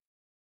grizzled.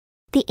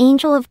 The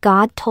angel of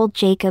God told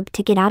Jacob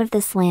to get out of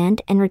this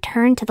land and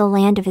return to the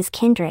land of his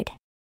kindred.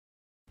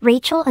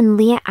 Rachel and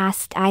Leah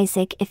asked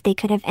Isaac if they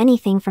could have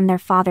anything from their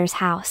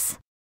father's house.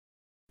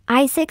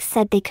 Isaac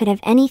said they could have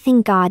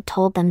anything God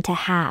told them to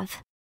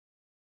have.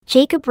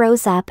 Jacob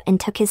rose up and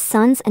took his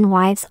sons and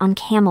wives on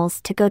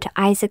camels to go to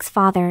Isaac's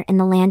father in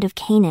the land of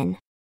Canaan.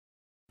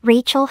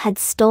 Rachel had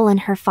stolen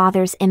her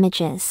father's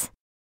images.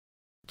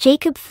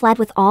 Jacob fled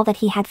with all that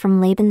he had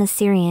from Laban the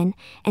Syrian,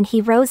 and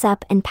he rose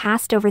up and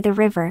passed over the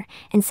river,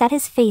 and set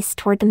his face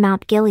toward the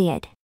Mount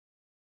Gilead.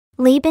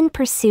 Laban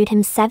pursued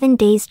him 7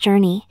 days'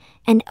 journey,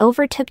 and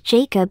overtook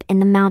Jacob in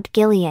the Mount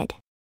Gilead.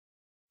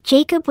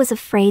 Jacob was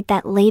afraid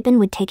that Laban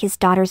would take his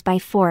daughters by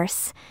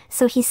force,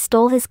 so he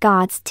stole his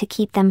gods to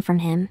keep them from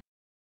him.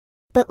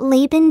 But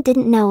Laban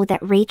didn't know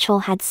that Rachel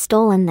had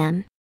stolen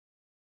them.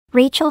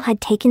 Rachel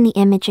had taken the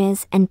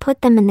images and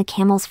put them in the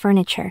camel's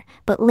furniture,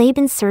 but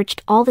Laban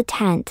searched all the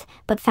tent,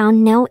 but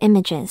found no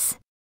images.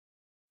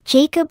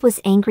 Jacob was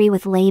angry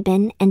with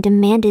Laban and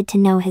demanded to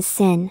know his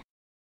sin.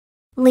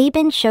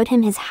 Laban showed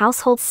him his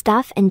household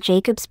stuff, and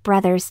Jacob's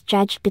brothers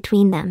judged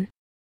between them.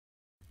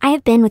 "I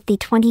have been with thee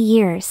 20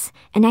 years,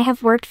 and I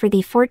have worked for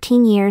thee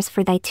 14 years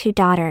for thy 2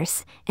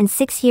 daughters, and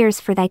 6 years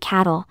for thy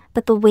cattle,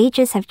 but the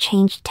wages have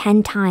changed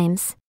 10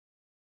 times.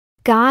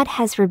 God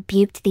has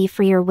rebuked thee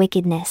for your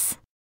wickedness."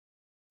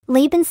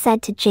 Laban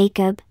said to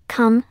Jacob,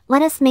 "Come,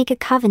 let us make a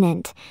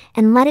covenant,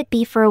 and let it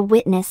be for a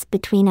witness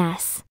between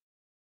us."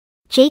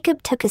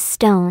 Jacob took a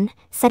stone,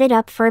 set it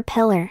up for a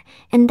pillar,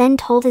 and then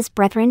told his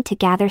brethren to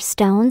gather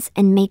stones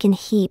and make an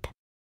heap.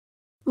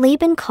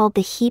 Laban called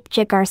the heap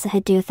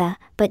Jegar-sahadutha,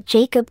 but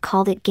Jacob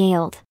called it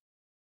Galeed.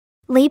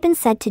 Laban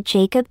said to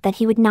Jacob that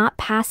he would not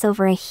pass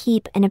over a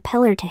heap and a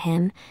pillar to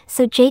him,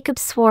 so Jacob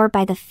swore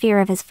by the fear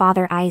of his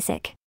father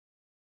Isaac.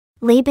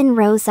 Laban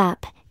rose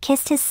up,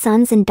 kissed his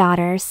sons and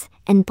daughters,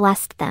 and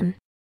blessed them.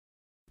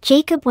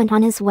 Jacob went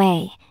on his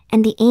way,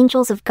 and the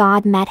angels of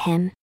God met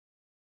him.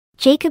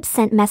 Jacob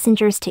sent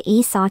messengers to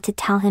Esau to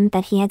tell him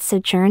that he had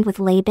sojourned with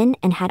Laban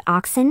and had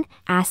oxen,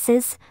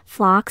 asses,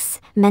 flocks,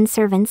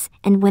 menservants,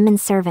 and women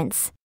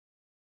servants.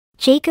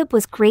 Jacob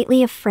was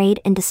greatly afraid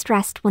and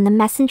distressed when the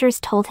messengers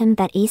told him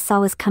that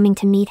Esau was coming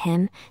to meet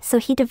him, so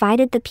he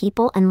divided the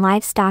people and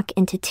livestock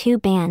into 2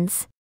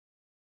 bands.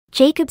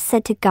 Jacob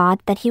said to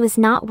God that he was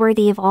not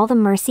worthy of all the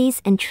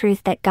mercies and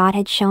truth that God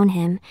had shown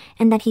him,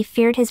 and that he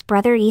feared his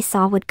brother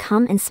Esau would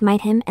come and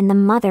smite him and the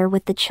mother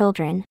with the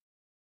children.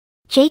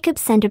 Jacob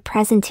sent a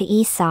present to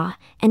Esau,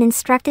 and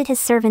instructed his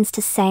servants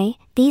to say,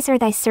 "These are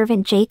thy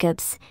servant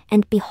Jacob's,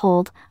 and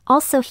behold,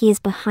 also he is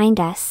behind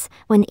us,"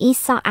 when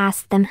Esau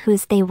asked them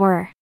whose they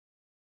were.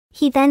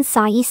 He then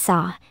saw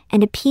Esau,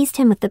 and appeased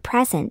him with the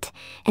present,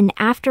 and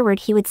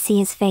afterward he would see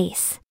his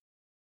face.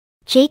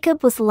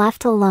 Jacob was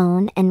left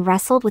alone and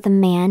wrestled with a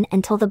man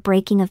until the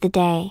breaking of the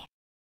day.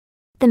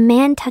 The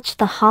man touched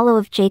the hollow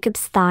of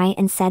Jacob's thigh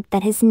and said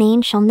that his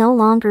name shall no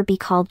longer be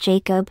called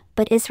Jacob,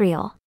 but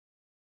Israel.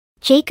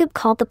 Jacob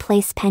called the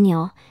place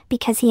Peniel,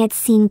 because he had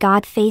seen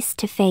God face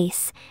to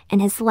face,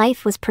 and his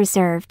life was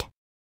preserved.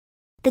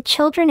 The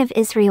children of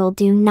Israel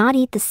do not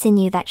eat the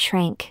sinew that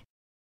shrank.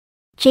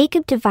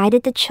 Jacob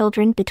divided the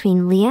children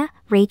between Leah,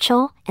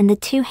 Rachel, and the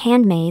 2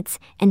 handmaids,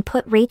 and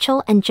put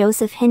Rachel and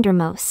Joseph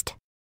hindermost.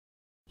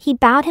 He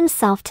bowed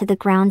himself to the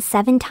ground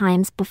 7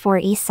 times before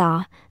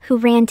Esau, who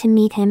ran to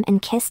meet him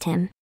and kissed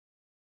him.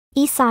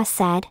 Esau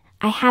said,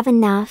 I have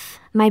enough,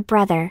 my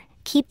brother,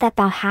 keep that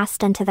thou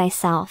hast unto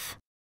thyself.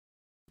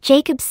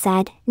 Jacob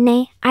said,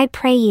 Nay, I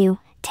pray you,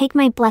 take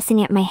my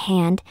blessing at my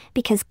hand,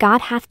 because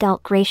God hath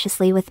dealt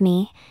graciously with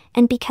me,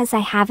 and because I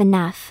have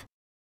enough.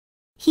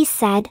 He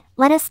said,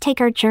 Let us take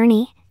our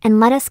journey, and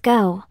let us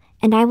go,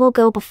 and I will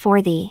go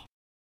before thee.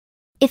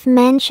 If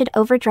men should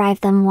overdrive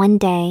them one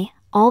day,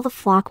 all the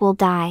flock will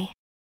die.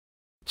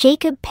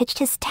 Jacob pitched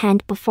his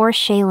tent before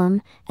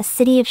Shalem, a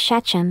city of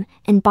Shechem,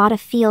 and bought a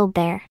field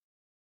there.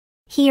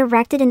 He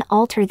erected an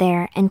altar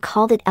there and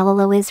called it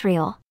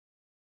Elelo-Israel.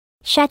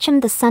 Shechem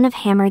the son of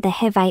Hamor the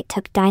Hivite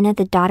took Dinah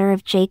the daughter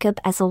of Jacob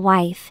as a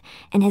wife,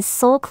 and his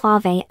soul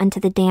clave unto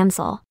the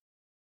damsel.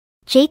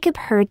 Jacob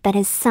heard that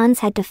his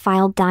sons had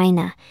defiled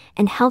Dinah,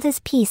 and held his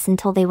peace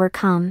until they were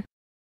come.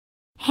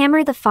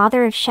 Hamor the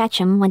father of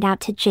Shechem went out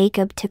to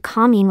Jacob to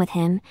commune with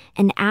him,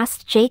 and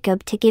asked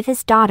Jacob to give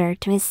his daughter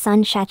to his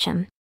son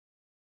Shechem.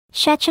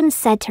 Shechem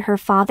said to her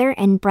father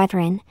and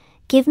brethren,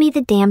 Give me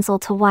the damsel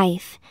to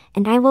wife,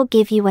 and I will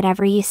give you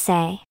whatever you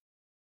say.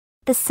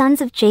 The sons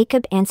of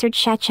Jacob answered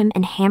Shechem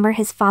and Hamor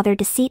his father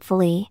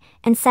deceitfully,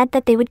 and said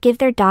that they would give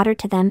their daughter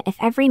to them if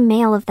every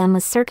male of them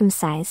was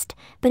circumcised,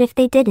 but if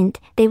they didn't,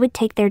 they would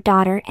take their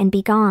daughter and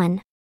be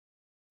gone.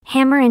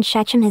 Hamor and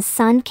Shechem his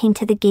son came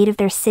to the gate of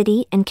their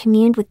city and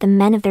communed with the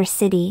men of their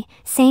city,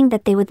 saying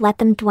that they would let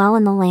them dwell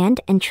in the land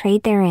and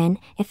trade therein,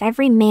 if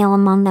every male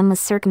among them was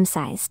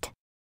circumcised.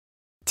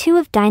 2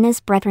 of Dinah's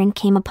brethren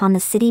came upon the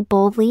city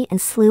boldly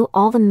and slew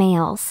all the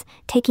males,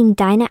 taking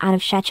Dinah out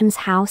of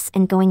Shechem's house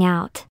and going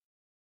out.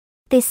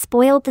 They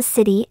spoiled the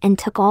city and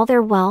took all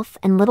their wealth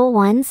and little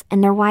ones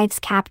and their wives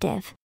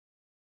captive.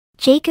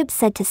 Jacob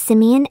said to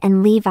Simeon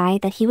and Levi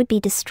that he would be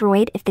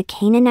destroyed if the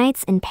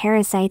Canaanites and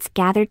Perizzites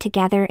gathered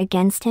together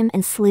against him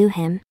and slew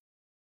him.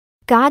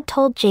 God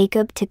told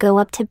Jacob to go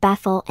up to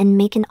Bethel and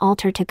make an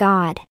altar to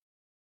God.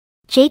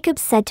 Jacob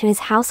said to his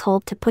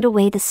household to put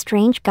away the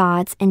strange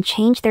gods and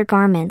change their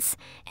garments,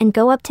 and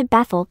go up to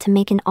Bethel to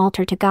make an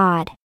altar to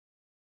God.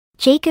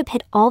 Jacob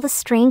hid all the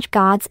strange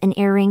gods and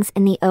earrings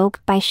in the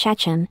oak by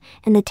Shechem,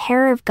 and the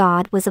terror of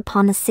God was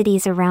upon the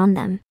cities around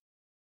them.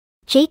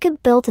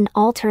 Jacob built an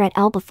altar at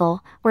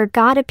Elbethel, where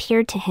God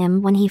appeared to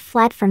him when he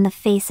fled from the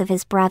face of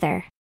his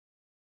brother.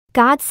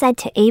 God said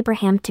to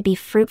Abraham to be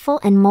fruitful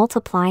and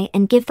multiply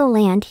and give the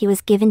land he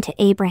was given to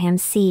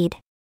Abraham's seed.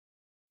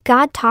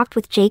 God talked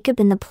with Jacob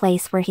in the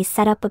place where he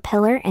set up a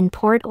pillar and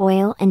poured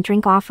oil and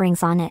drink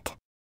offerings on it.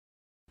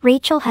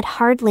 Rachel had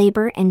hard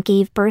labor and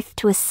gave birth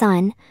to a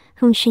son,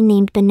 whom she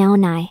named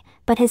Benoni,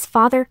 but his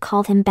father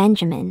called him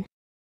Benjamin.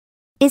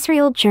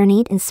 Israel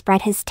journeyed and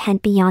spread his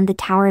tent beyond the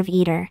Tower of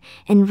Eder,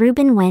 and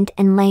Reuben went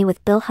and lay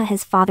with Bilhah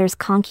his father's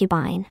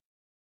concubine.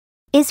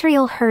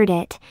 Israel heard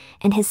it,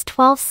 and his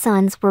 12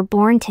 sons were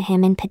born to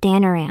him in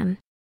Padanaram.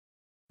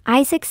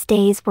 Isaac's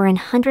days were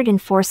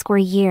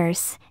 180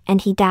 years,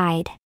 and he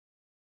died.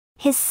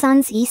 His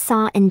sons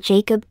Esau and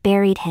Jacob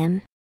buried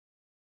him.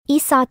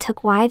 Esau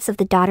took wives of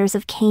the daughters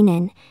of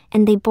Canaan,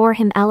 and they bore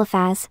him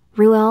Eliphaz,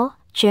 Reuel,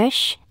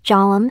 Jush,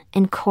 Jalam,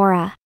 and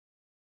Korah.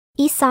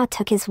 Esau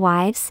took his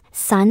wives,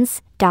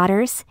 sons,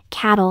 daughters,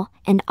 cattle,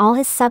 and all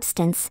his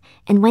substance,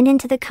 and went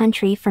into the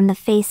country from the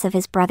face of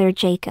his brother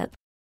Jacob.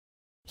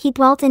 He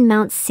dwelt in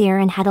Mount Seir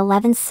and had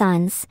 11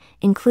 sons,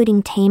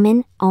 including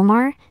Taman,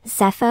 Omar,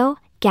 Zepho,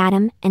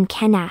 Gatam, and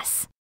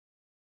Kenas.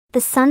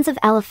 The sons of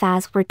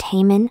Eliphaz were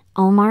Taman,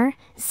 Omar,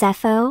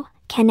 Zepho,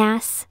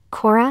 Kenas,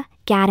 Korah,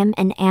 Gatam,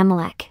 and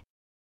Amalek.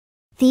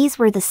 These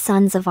were the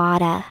sons of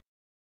Adah.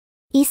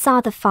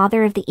 Esau the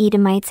father of the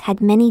Edomites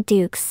had many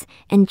dukes,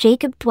 and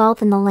Jacob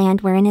dwelt in the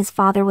land wherein his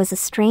father was a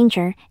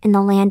stranger, in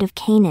the land of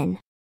Canaan.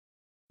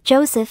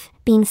 Joseph,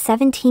 being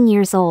 17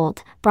 years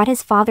old, brought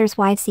his father's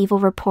wife's evil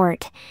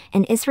report,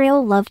 and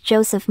Israel loved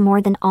Joseph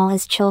more than all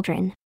his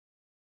children.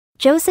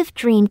 Joseph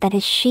dreamed that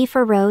his sheaf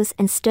arose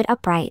and stood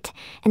upright,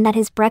 and that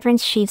his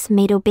brethren's sheaves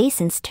made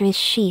obeisance to his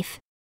sheaf.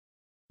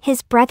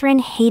 His brethren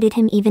hated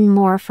him even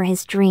more for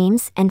his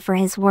dreams and for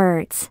his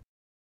words.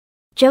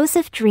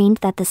 Joseph dreamed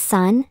that the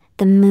sun,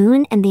 the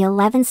moon, and the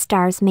 11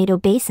 stars made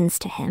obeisance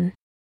to him.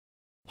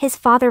 His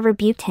father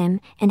rebuked him,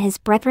 and his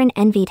brethren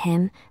envied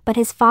him, but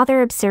his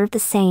father observed the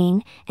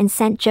saying, and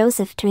sent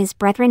Joseph to his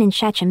brethren in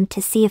Shechem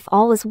to see if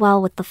all was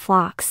well with the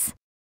flocks.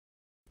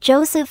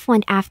 Joseph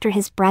went after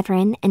his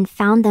brethren and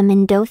found them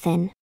in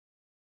Dothan.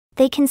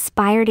 They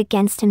conspired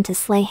against him to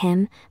slay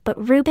him,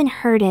 but Reuben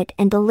heard it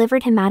and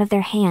delivered him out of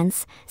their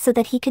hands, so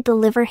that he could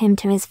deliver him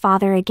to his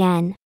father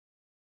again.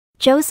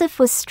 Joseph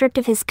was stripped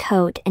of his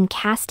coat and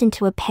cast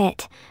into a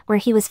pit, where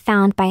he was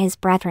found by his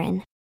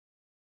brethren.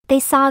 They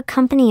saw a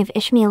company of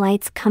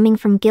Ishmaelites coming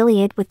from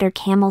Gilead with their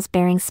camels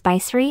bearing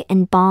spicery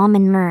and balm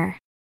and myrrh.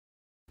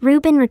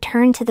 Reuben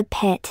returned to the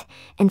pit,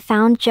 and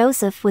found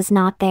Joseph was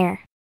not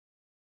there.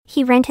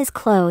 He rent his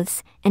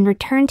clothes, and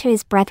returned to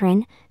his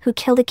brethren, who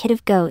killed a kid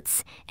of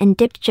goats, and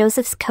dipped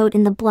Joseph's coat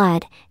in the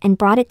blood, and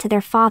brought it to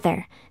their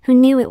father, who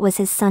knew it was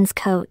his son's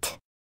coat.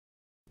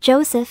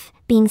 Joseph,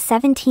 being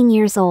 17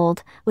 years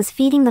old, was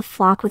feeding the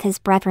flock with his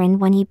brethren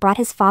when he brought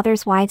his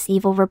father's wife's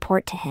evil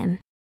report to him.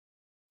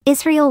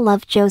 Israel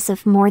loved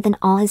Joseph more than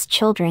all his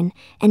children,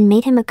 and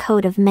made him a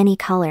coat of many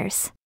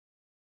colors.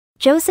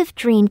 Joseph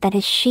dreamed that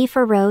his sheaf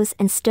arose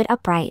and stood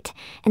upright,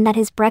 and that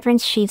his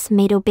brethren's sheaves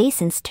made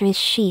obeisance to his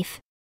sheaf.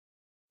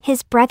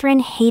 His brethren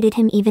hated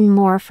him even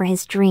more for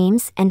his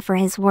dreams and for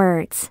his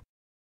words.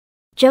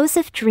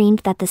 Joseph dreamed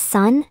that the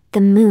sun,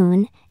 the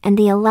moon, and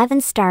the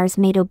 11 stars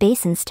made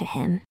obeisance to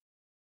him.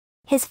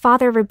 His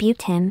father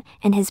rebuked him,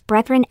 and his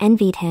brethren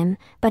envied him,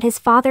 but his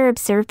father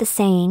observed the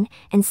saying,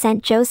 and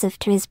sent Joseph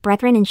to his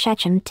brethren in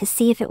Shechem to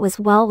see if it was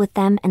well with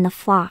them and the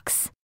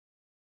flocks.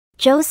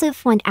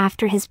 Joseph went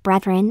after his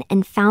brethren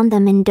and found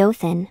them in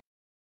Dothan.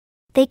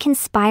 They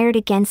conspired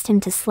against him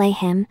to slay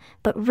him,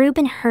 but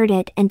Reuben heard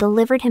it and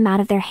delivered him out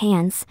of their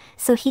hands,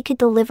 so he could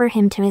deliver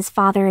him to his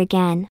father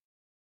again.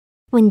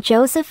 When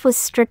Joseph was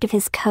stripped of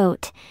his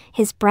coat,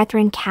 his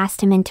brethren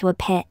cast him into a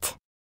pit.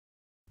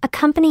 A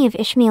company of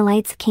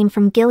Ishmaelites came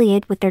from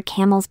Gilead with their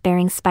camels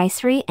bearing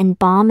spicery and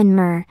balm and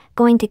myrrh,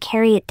 going to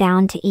carry it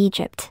down to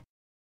Egypt.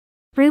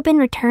 Reuben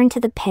returned to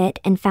the pit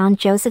and found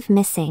Joseph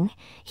missing.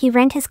 He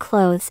rent his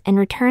clothes and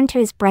returned to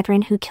his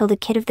brethren, who killed a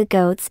kid of the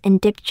goats and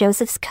dipped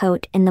Joseph's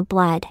coat in the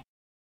blood.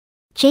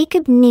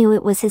 Jacob knew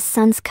it was his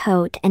son's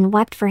coat and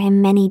wept for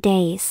him many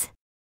days.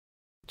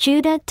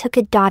 Judah took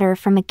a daughter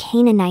from a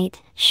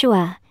Canaanite,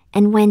 Shua,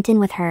 and went in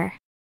with her.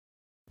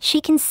 She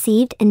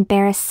conceived and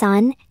bare a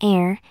son,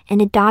 Er,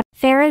 and a daughter.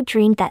 Pharaoh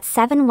dreamed that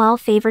 7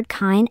 well-favored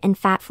kine and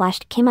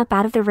fat-fleshed came up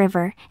out of the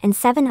river, and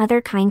 7 other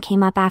kine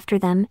came up after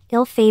them,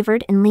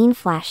 ill-favored and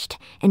lean-fleshed,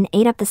 and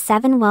ate up the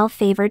 7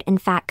 well-favored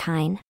and fat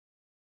kine.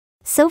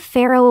 So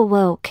Pharaoh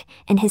awoke,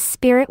 and his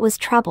spirit was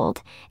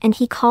troubled, and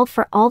he called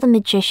for all the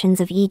magicians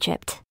of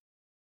Egypt.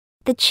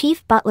 The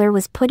chief butler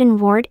was put in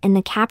ward in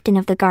the captain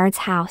of the guard's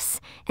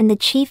house, and the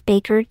chief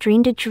baker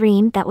dreamed a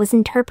dream that was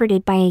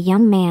interpreted by a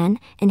young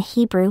man, an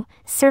Hebrew,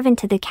 servant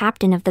to the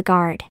captain of the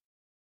guard.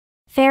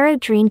 Pharaoh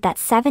dreamed that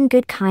 7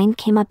 good kine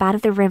came up out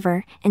of the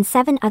river, and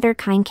 7 other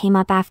kine came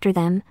up after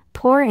them,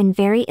 poor and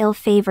very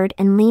ill-favored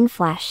and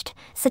lean-fleshed,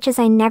 such as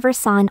I never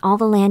saw in all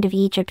the land of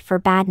Egypt for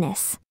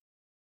badness.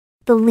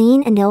 The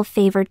lean and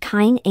ill-favored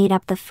kine ate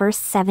up the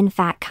first 7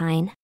 fat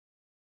kine.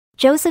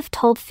 Joseph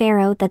told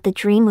Pharaoh that the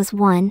dream was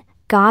one: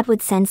 God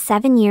would send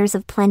 7 years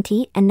of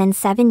plenty and then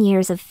 7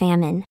 years of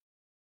famine.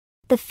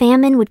 The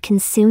famine would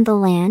consume the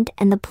land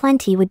and the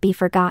plenty would be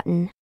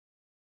forgotten.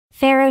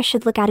 Pharaoh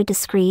should look out a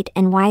discreet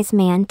and wise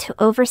man to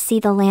oversee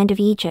the land of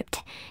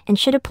Egypt, and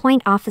should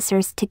appoint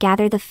officers to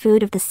gather the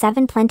food of the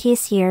 7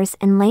 plenteous years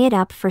and lay it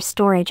up for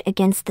storage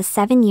against the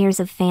 7 years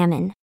of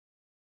famine.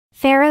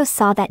 Pharaoh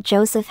saw that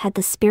Joseph had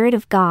the Spirit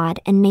of God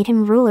and made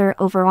him ruler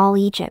over all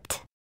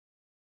Egypt.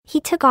 He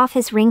took off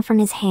his ring from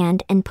his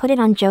hand and put it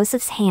on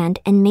Joseph's hand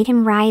and made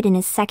him ride in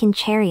his 2nd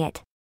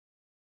chariot.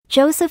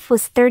 Joseph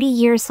was 30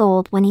 years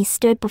old when he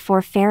stood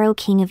before Pharaoh,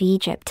 king of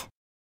Egypt.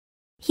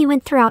 He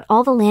went throughout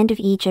all the land of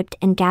Egypt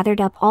and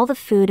gathered up all the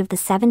food of the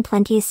 7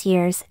 plenteous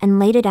years and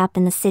laid it up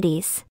in the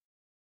cities.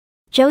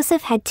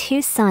 Joseph had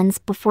 2 sons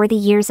before the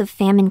years of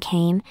famine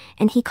came,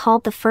 and he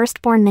called the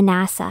firstborn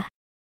Manasseh.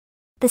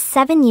 The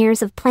 7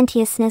 years of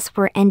plenteousness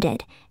were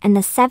ended, and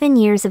the 7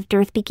 years of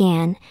dearth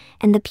began,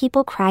 and the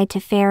people cried to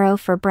Pharaoh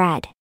for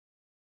bread.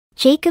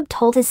 Jacob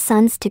told his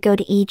sons to go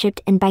to Egypt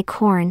and buy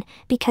corn,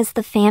 because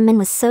the famine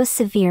was so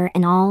severe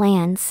in all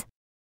lands.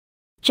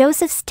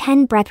 Joseph's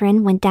 10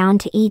 brethren went down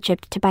to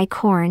Egypt to buy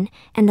corn,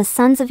 and the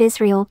sons of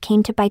Israel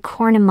came to buy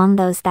corn among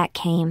those that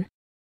came.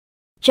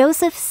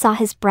 Joseph saw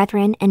his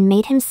brethren and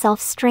made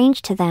himself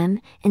strange to them,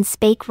 and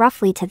spake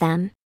roughly to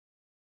them.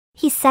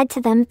 He said to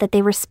them that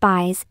they were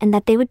spies and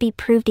that they would be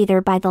proved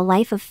either by the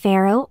life of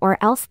Pharaoh or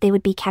else they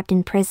would be kept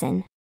in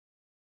prison.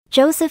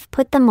 Joseph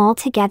put them all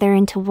together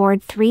into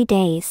ward 3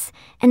 days,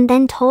 and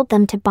then told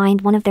them to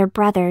bind one of their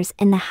brothers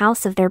in the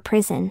house of their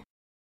prison.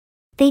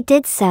 They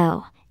did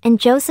so, and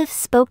Joseph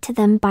spoke to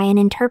them by an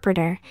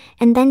interpreter,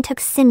 and then took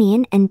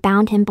Simeon and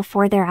bound him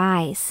before their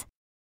eyes.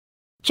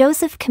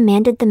 Joseph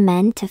commanded the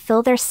men to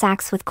fill their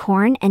sacks with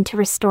corn and to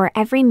restore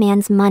every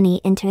man's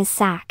money into his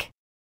sack.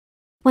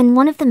 When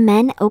one of the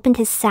men opened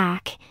his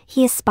sack,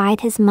 he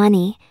espied his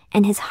money,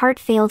 and his heart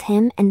failed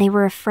him and they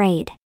were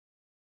afraid.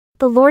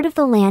 The lord of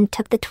the land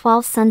took the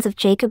 12 sons of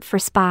Jacob for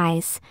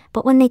spies,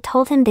 but when they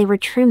told him they were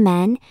true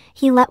men,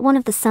 he let one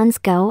of the sons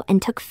go and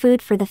took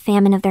food for the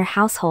famine of their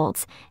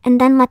households,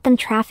 and then let them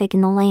traffic in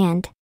the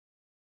land.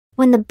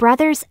 When the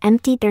brothers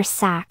emptied their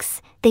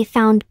sacks, they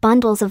found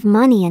bundles of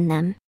money in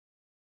them.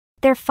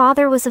 Their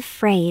father was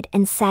afraid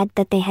and said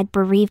that they had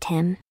bereaved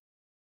him.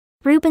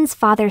 Reuben's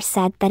father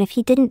said that if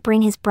he didn't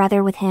bring his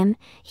brother with him,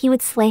 he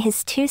would slay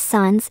his 2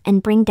 sons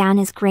and bring down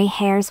his gray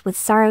hairs with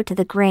sorrow to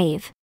the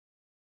grave.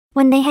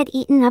 When they had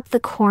eaten up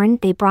the corn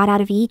they brought out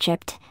of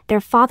Egypt,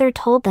 their father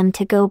told them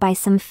to go buy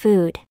some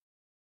food.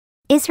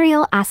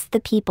 Israel asked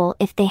the people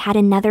if they had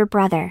another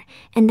brother,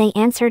 and they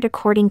answered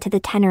according to the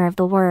tenor of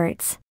the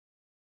words.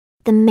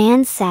 The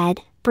man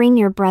said, "Bring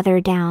your brother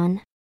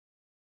down."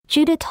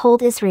 Judah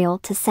told Israel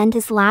to send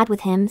his lad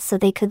with him so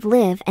they could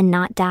live and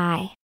not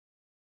die.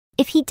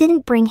 If he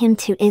didn't bring him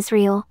to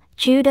Israel,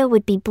 Judah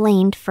would be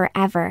blamed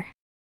forever.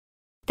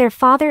 Their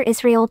father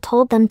Israel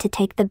told them to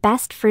take the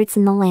best fruits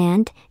in the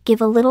land, give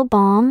a little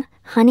balm,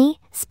 honey,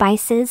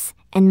 spices,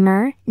 and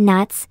myrrh,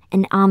 nuts,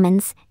 and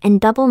almonds,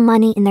 and double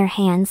money in their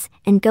hands,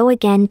 and go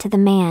again to the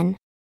man.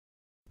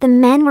 The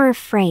men were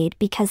afraid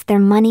because their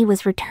money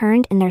was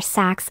returned in their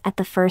sacks at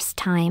the first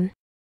time.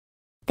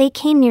 They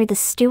came near the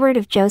steward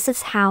of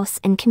Joseph's house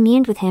and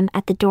communed with him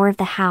at the door of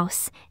the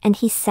house, and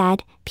he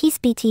said, "Peace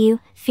be to you,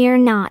 fear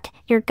not,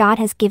 your God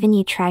has given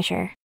you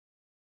treasure."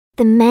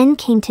 The men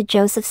came to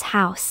Joseph's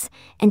house,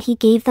 and he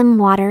gave them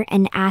water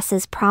and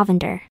asses'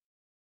 provender.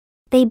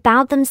 They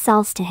bowed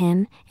themselves to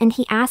him, and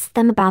he asked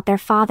them about their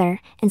father,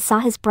 and saw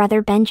his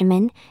brother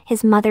Benjamin,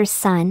 his mother's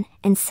son,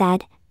 and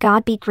said,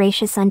 "God be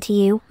gracious unto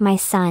you, my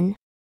son."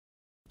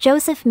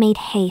 Joseph made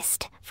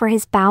haste, for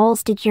his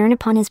bowels did yearn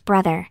upon his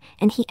brother,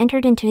 and he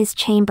entered into his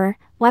chamber,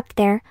 wept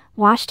there,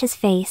 washed his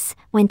face,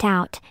 went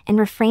out, and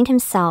refrained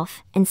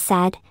himself, and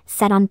said,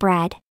 "Set on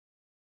bread."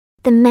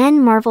 The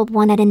men marveled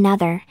one at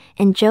another,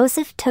 and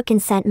Joseph took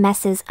and sent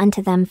messes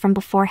unto them from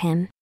before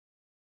him.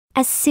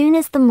 As soon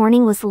as the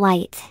morning was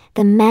light,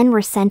 the men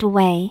were sent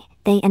away,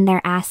 they and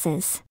their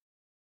asses.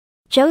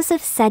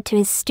 Joseph said to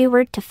his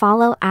steward to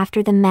follow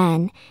after the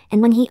men, and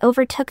when he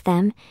overtook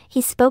them, he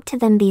spoke to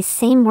them these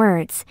same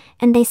words,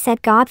 and they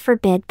said, "God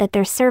forbid that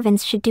their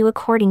servants should do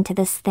according to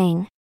this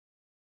thing."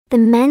 The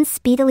men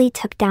speedily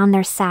took down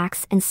their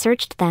sacks and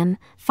searched them,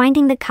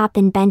 finding the cup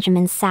in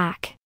Benjamin's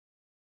sack.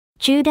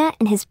 Judah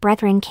and his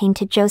brethren came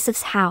to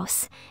Joseph's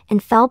house,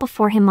 and fell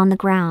before him on the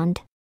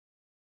ground.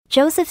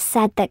 Joseph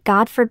said that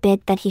God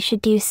forbid that he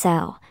should do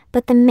so,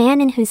 but the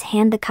man in whose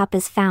hand the cup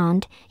is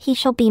found, he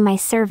shall be my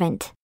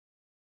servant.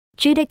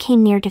 Judah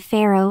came near to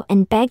Pharaoh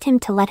and begged him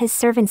to let his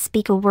servant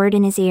speak a word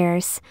in his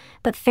ears,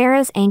 but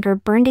Pharaoh's anger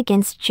burned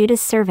against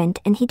Judah's servant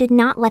and he did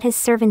not let his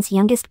servant's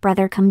youngest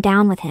brother come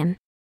down with him.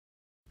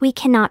 "We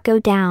cannot go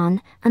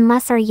down,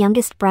 unless our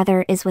youngest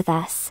brother is with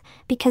us,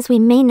 because we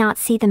may not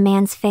see the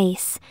man's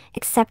face,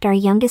 except our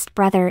youngest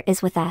brother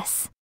is with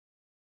us.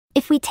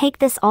 If we take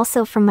this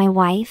also from my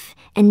wife,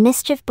 and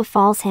mischief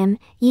befalls him,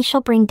 ye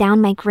shall bring down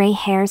my gray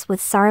hairs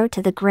with sorrow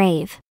to the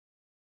grave.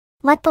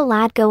 Let the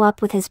lad go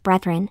up with his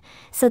brethren,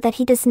 so that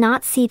he does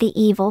not see the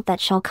evil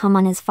that shall come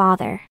on his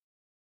father."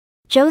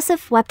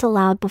 Joseph wept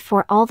aloud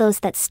before all those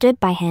that stood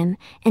by him,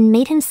 and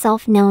made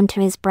himself known to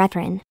his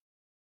brethren.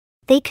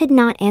 They could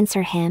not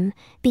answer him,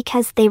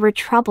 because they were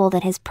troubled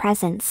at his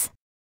presence.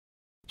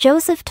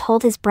 Joseph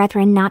told his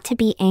brethren not to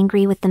be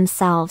angry with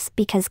themselves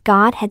because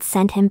God had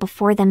sent him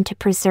before them to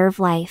preserve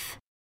life.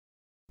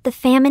 The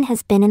famine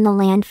has been in the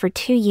land for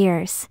 2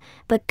 years,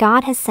 but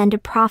God has sent a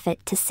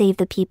prophet to save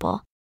the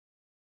people.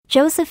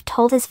 Joseph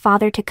told his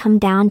father to come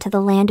down to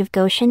the land of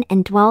Goshen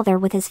and dwell there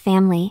with his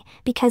family,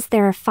 because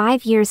there are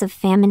 5 years of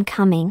famine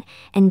coming,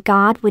 and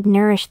God would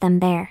nourish them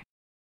there.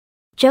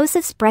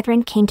 Joseph's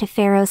brethren came to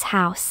Pharaoh's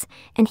house,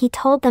 and he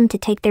told them to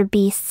take their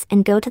beasts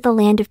and go to the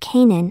land of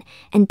Canaan,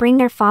 and bring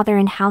their father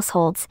and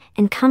households,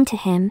 and come to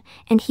him,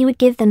 and he would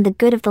give them the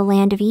good of the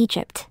land of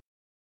Egypt.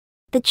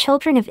 The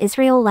children of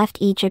Israel left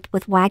Egypt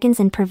with wagons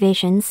and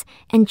provisions,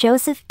 and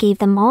Joseph gave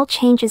them all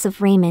changes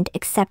of raiment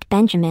except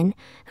Benjamin,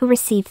 who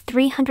received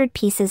 300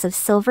 pieces of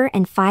silver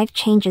and 5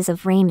 changes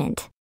of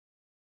raiment.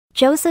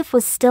 Joseph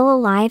was still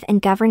alive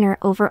and governor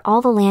over all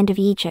the land of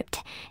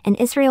Egypt, and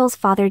Israel's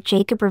father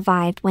Jacob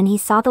revived when he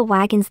saw the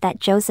wagons that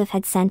Joseph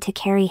had sent to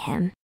carry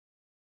him.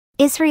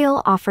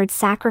 Israel offered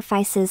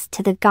sacrifices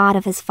to the God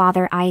of his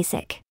father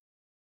Isaac.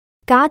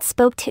 God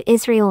spoke to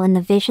Israel in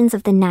the visions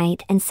of the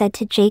night and said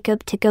to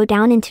Jacob to go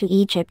down into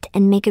Egypt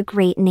and make a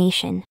great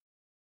nation.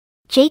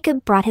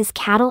 Jacob brought his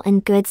cattle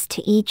and goods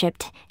to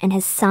Egypt, and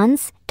his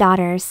sons,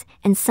 daughters,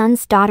 and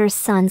sons' daughters'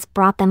 sons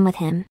brought them with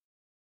him.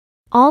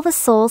 All the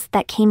souls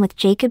that came with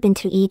Jacob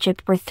into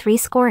Egypt were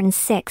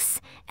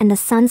 66, and the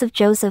sons of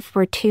Joseph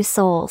were 2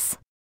 souls.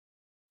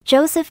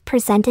 Joseph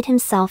presented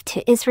himself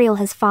to Israel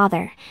his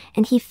father,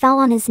 and he fell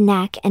on his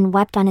neck and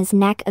wept on his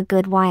neck a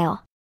good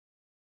while.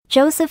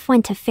 Joseph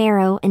went to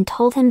Pharaoh and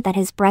told him that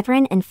his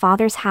brethren and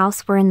father's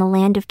house were in the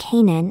land of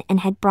Canaan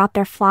and had brought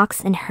their flocks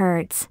and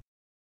herds.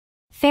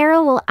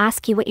 Pharaoh will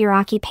ask you what your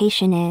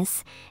occupation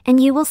is, and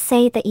you will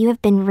say that you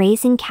have been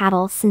raising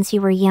cattle since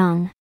you were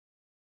young.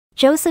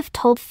 Joseph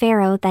told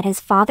Pharaoh that his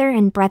father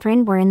and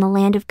brethren were in the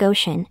land of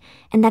Goshen,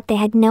 and that they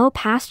had no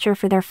pasture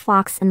for their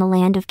flocks in the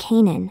land of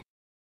Canaan.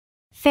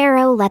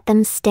 Pharaoh let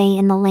them stay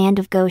in the land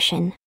of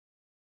Goshen.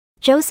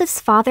 Joseph's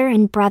father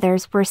and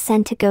brothers were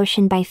sent to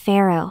Goshen by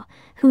Pharaoh,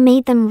 who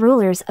made them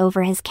rulers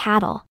over his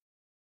cattle.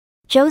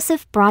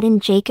 Joseph brought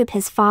in Jacob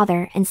his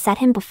father and set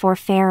him before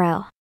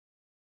Pharaoh.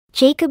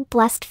 Jacob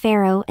blessed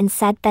Pharaoh and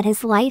said that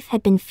his life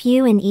had been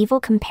few and evil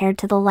compared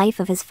to the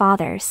life of his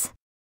fathers.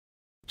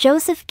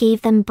 Joseph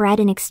gave them bread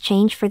in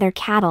exchange for their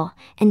cattle,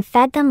 and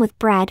fed them with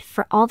bread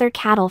for all their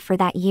cattle for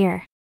that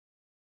year.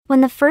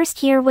 When the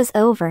first year was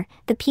over,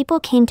 the people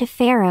came to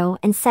Pharaoh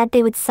and said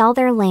they would sell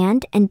their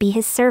land and be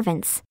his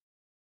servants.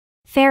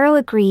 Pharaoh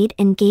agreed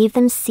and gave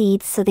them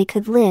seed so they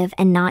could live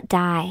and not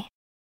die.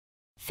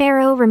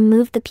 Pharaoh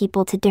removed the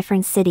people to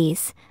different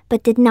cities,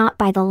 but did not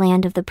buy the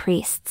land of the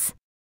priests.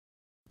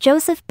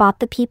 Joseph bought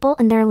the people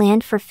and their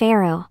land for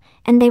Pharaoh,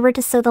 and they were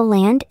to sow the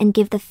land and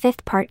give the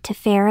 5th part to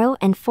Pharaoh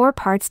and 4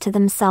 parts to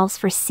themselves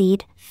for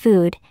seed,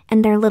 food,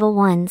 and their little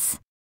ones.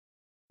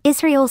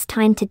 Israel's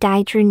time to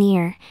die drew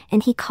near,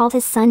 and he called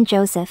his son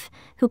Joseph,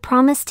 who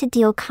promised to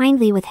deal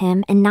kindly with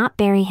him and not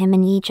bury him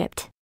in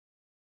Egypt.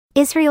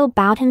 Israel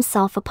bowed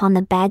himself upon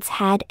the bed's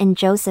head, and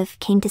Joseph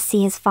came to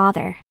see his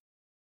father.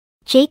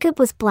 Jacob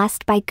was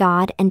blessed by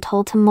God and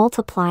told to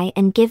multiply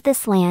and give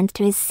this land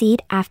to his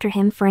seed after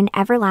him for an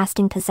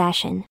everlasting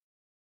possession.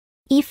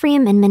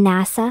 Ephraim and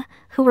Manasseh,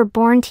 who were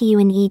born to you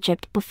in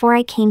Egypt before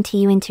I came to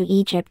you into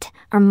Egypt,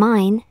 are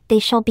mine, they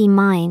shall be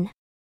mine.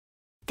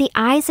 The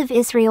eyes of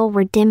Israel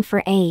were dim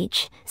for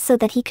age, so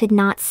that he could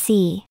not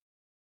see.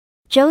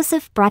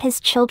 Joseph brought his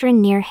children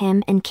near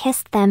him and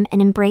kissed them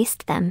and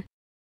embraced them.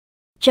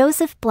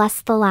 Joseph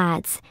blessed the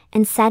lads,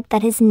 and said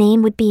that his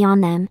name would be on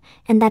them,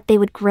 and that they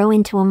would grow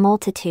into a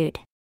multitude.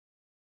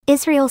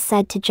 Israel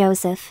said to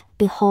Joseph,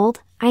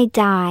 Behold, I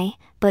die,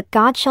 but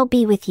God shall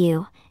be with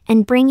you,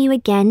 and bring you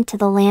again to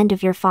the land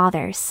of your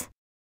fathers.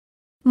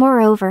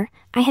 Moreover,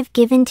 I have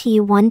given to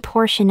you one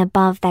portion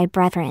above thy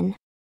brethren.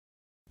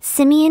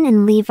 Simeon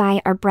and Levi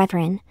are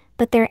brethren,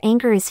 but their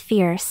anger is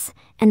fierce,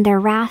 and their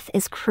wrath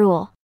is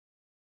cruel.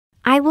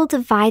 I will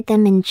divide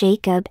them in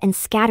Jacob and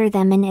scatter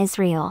them in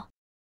Israel.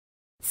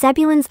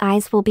 Zebulun's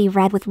eyes will be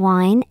red with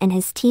wine and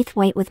his teeth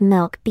white with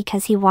milk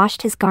because he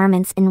washed his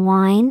garments in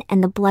wine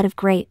and the blood of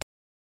grapes.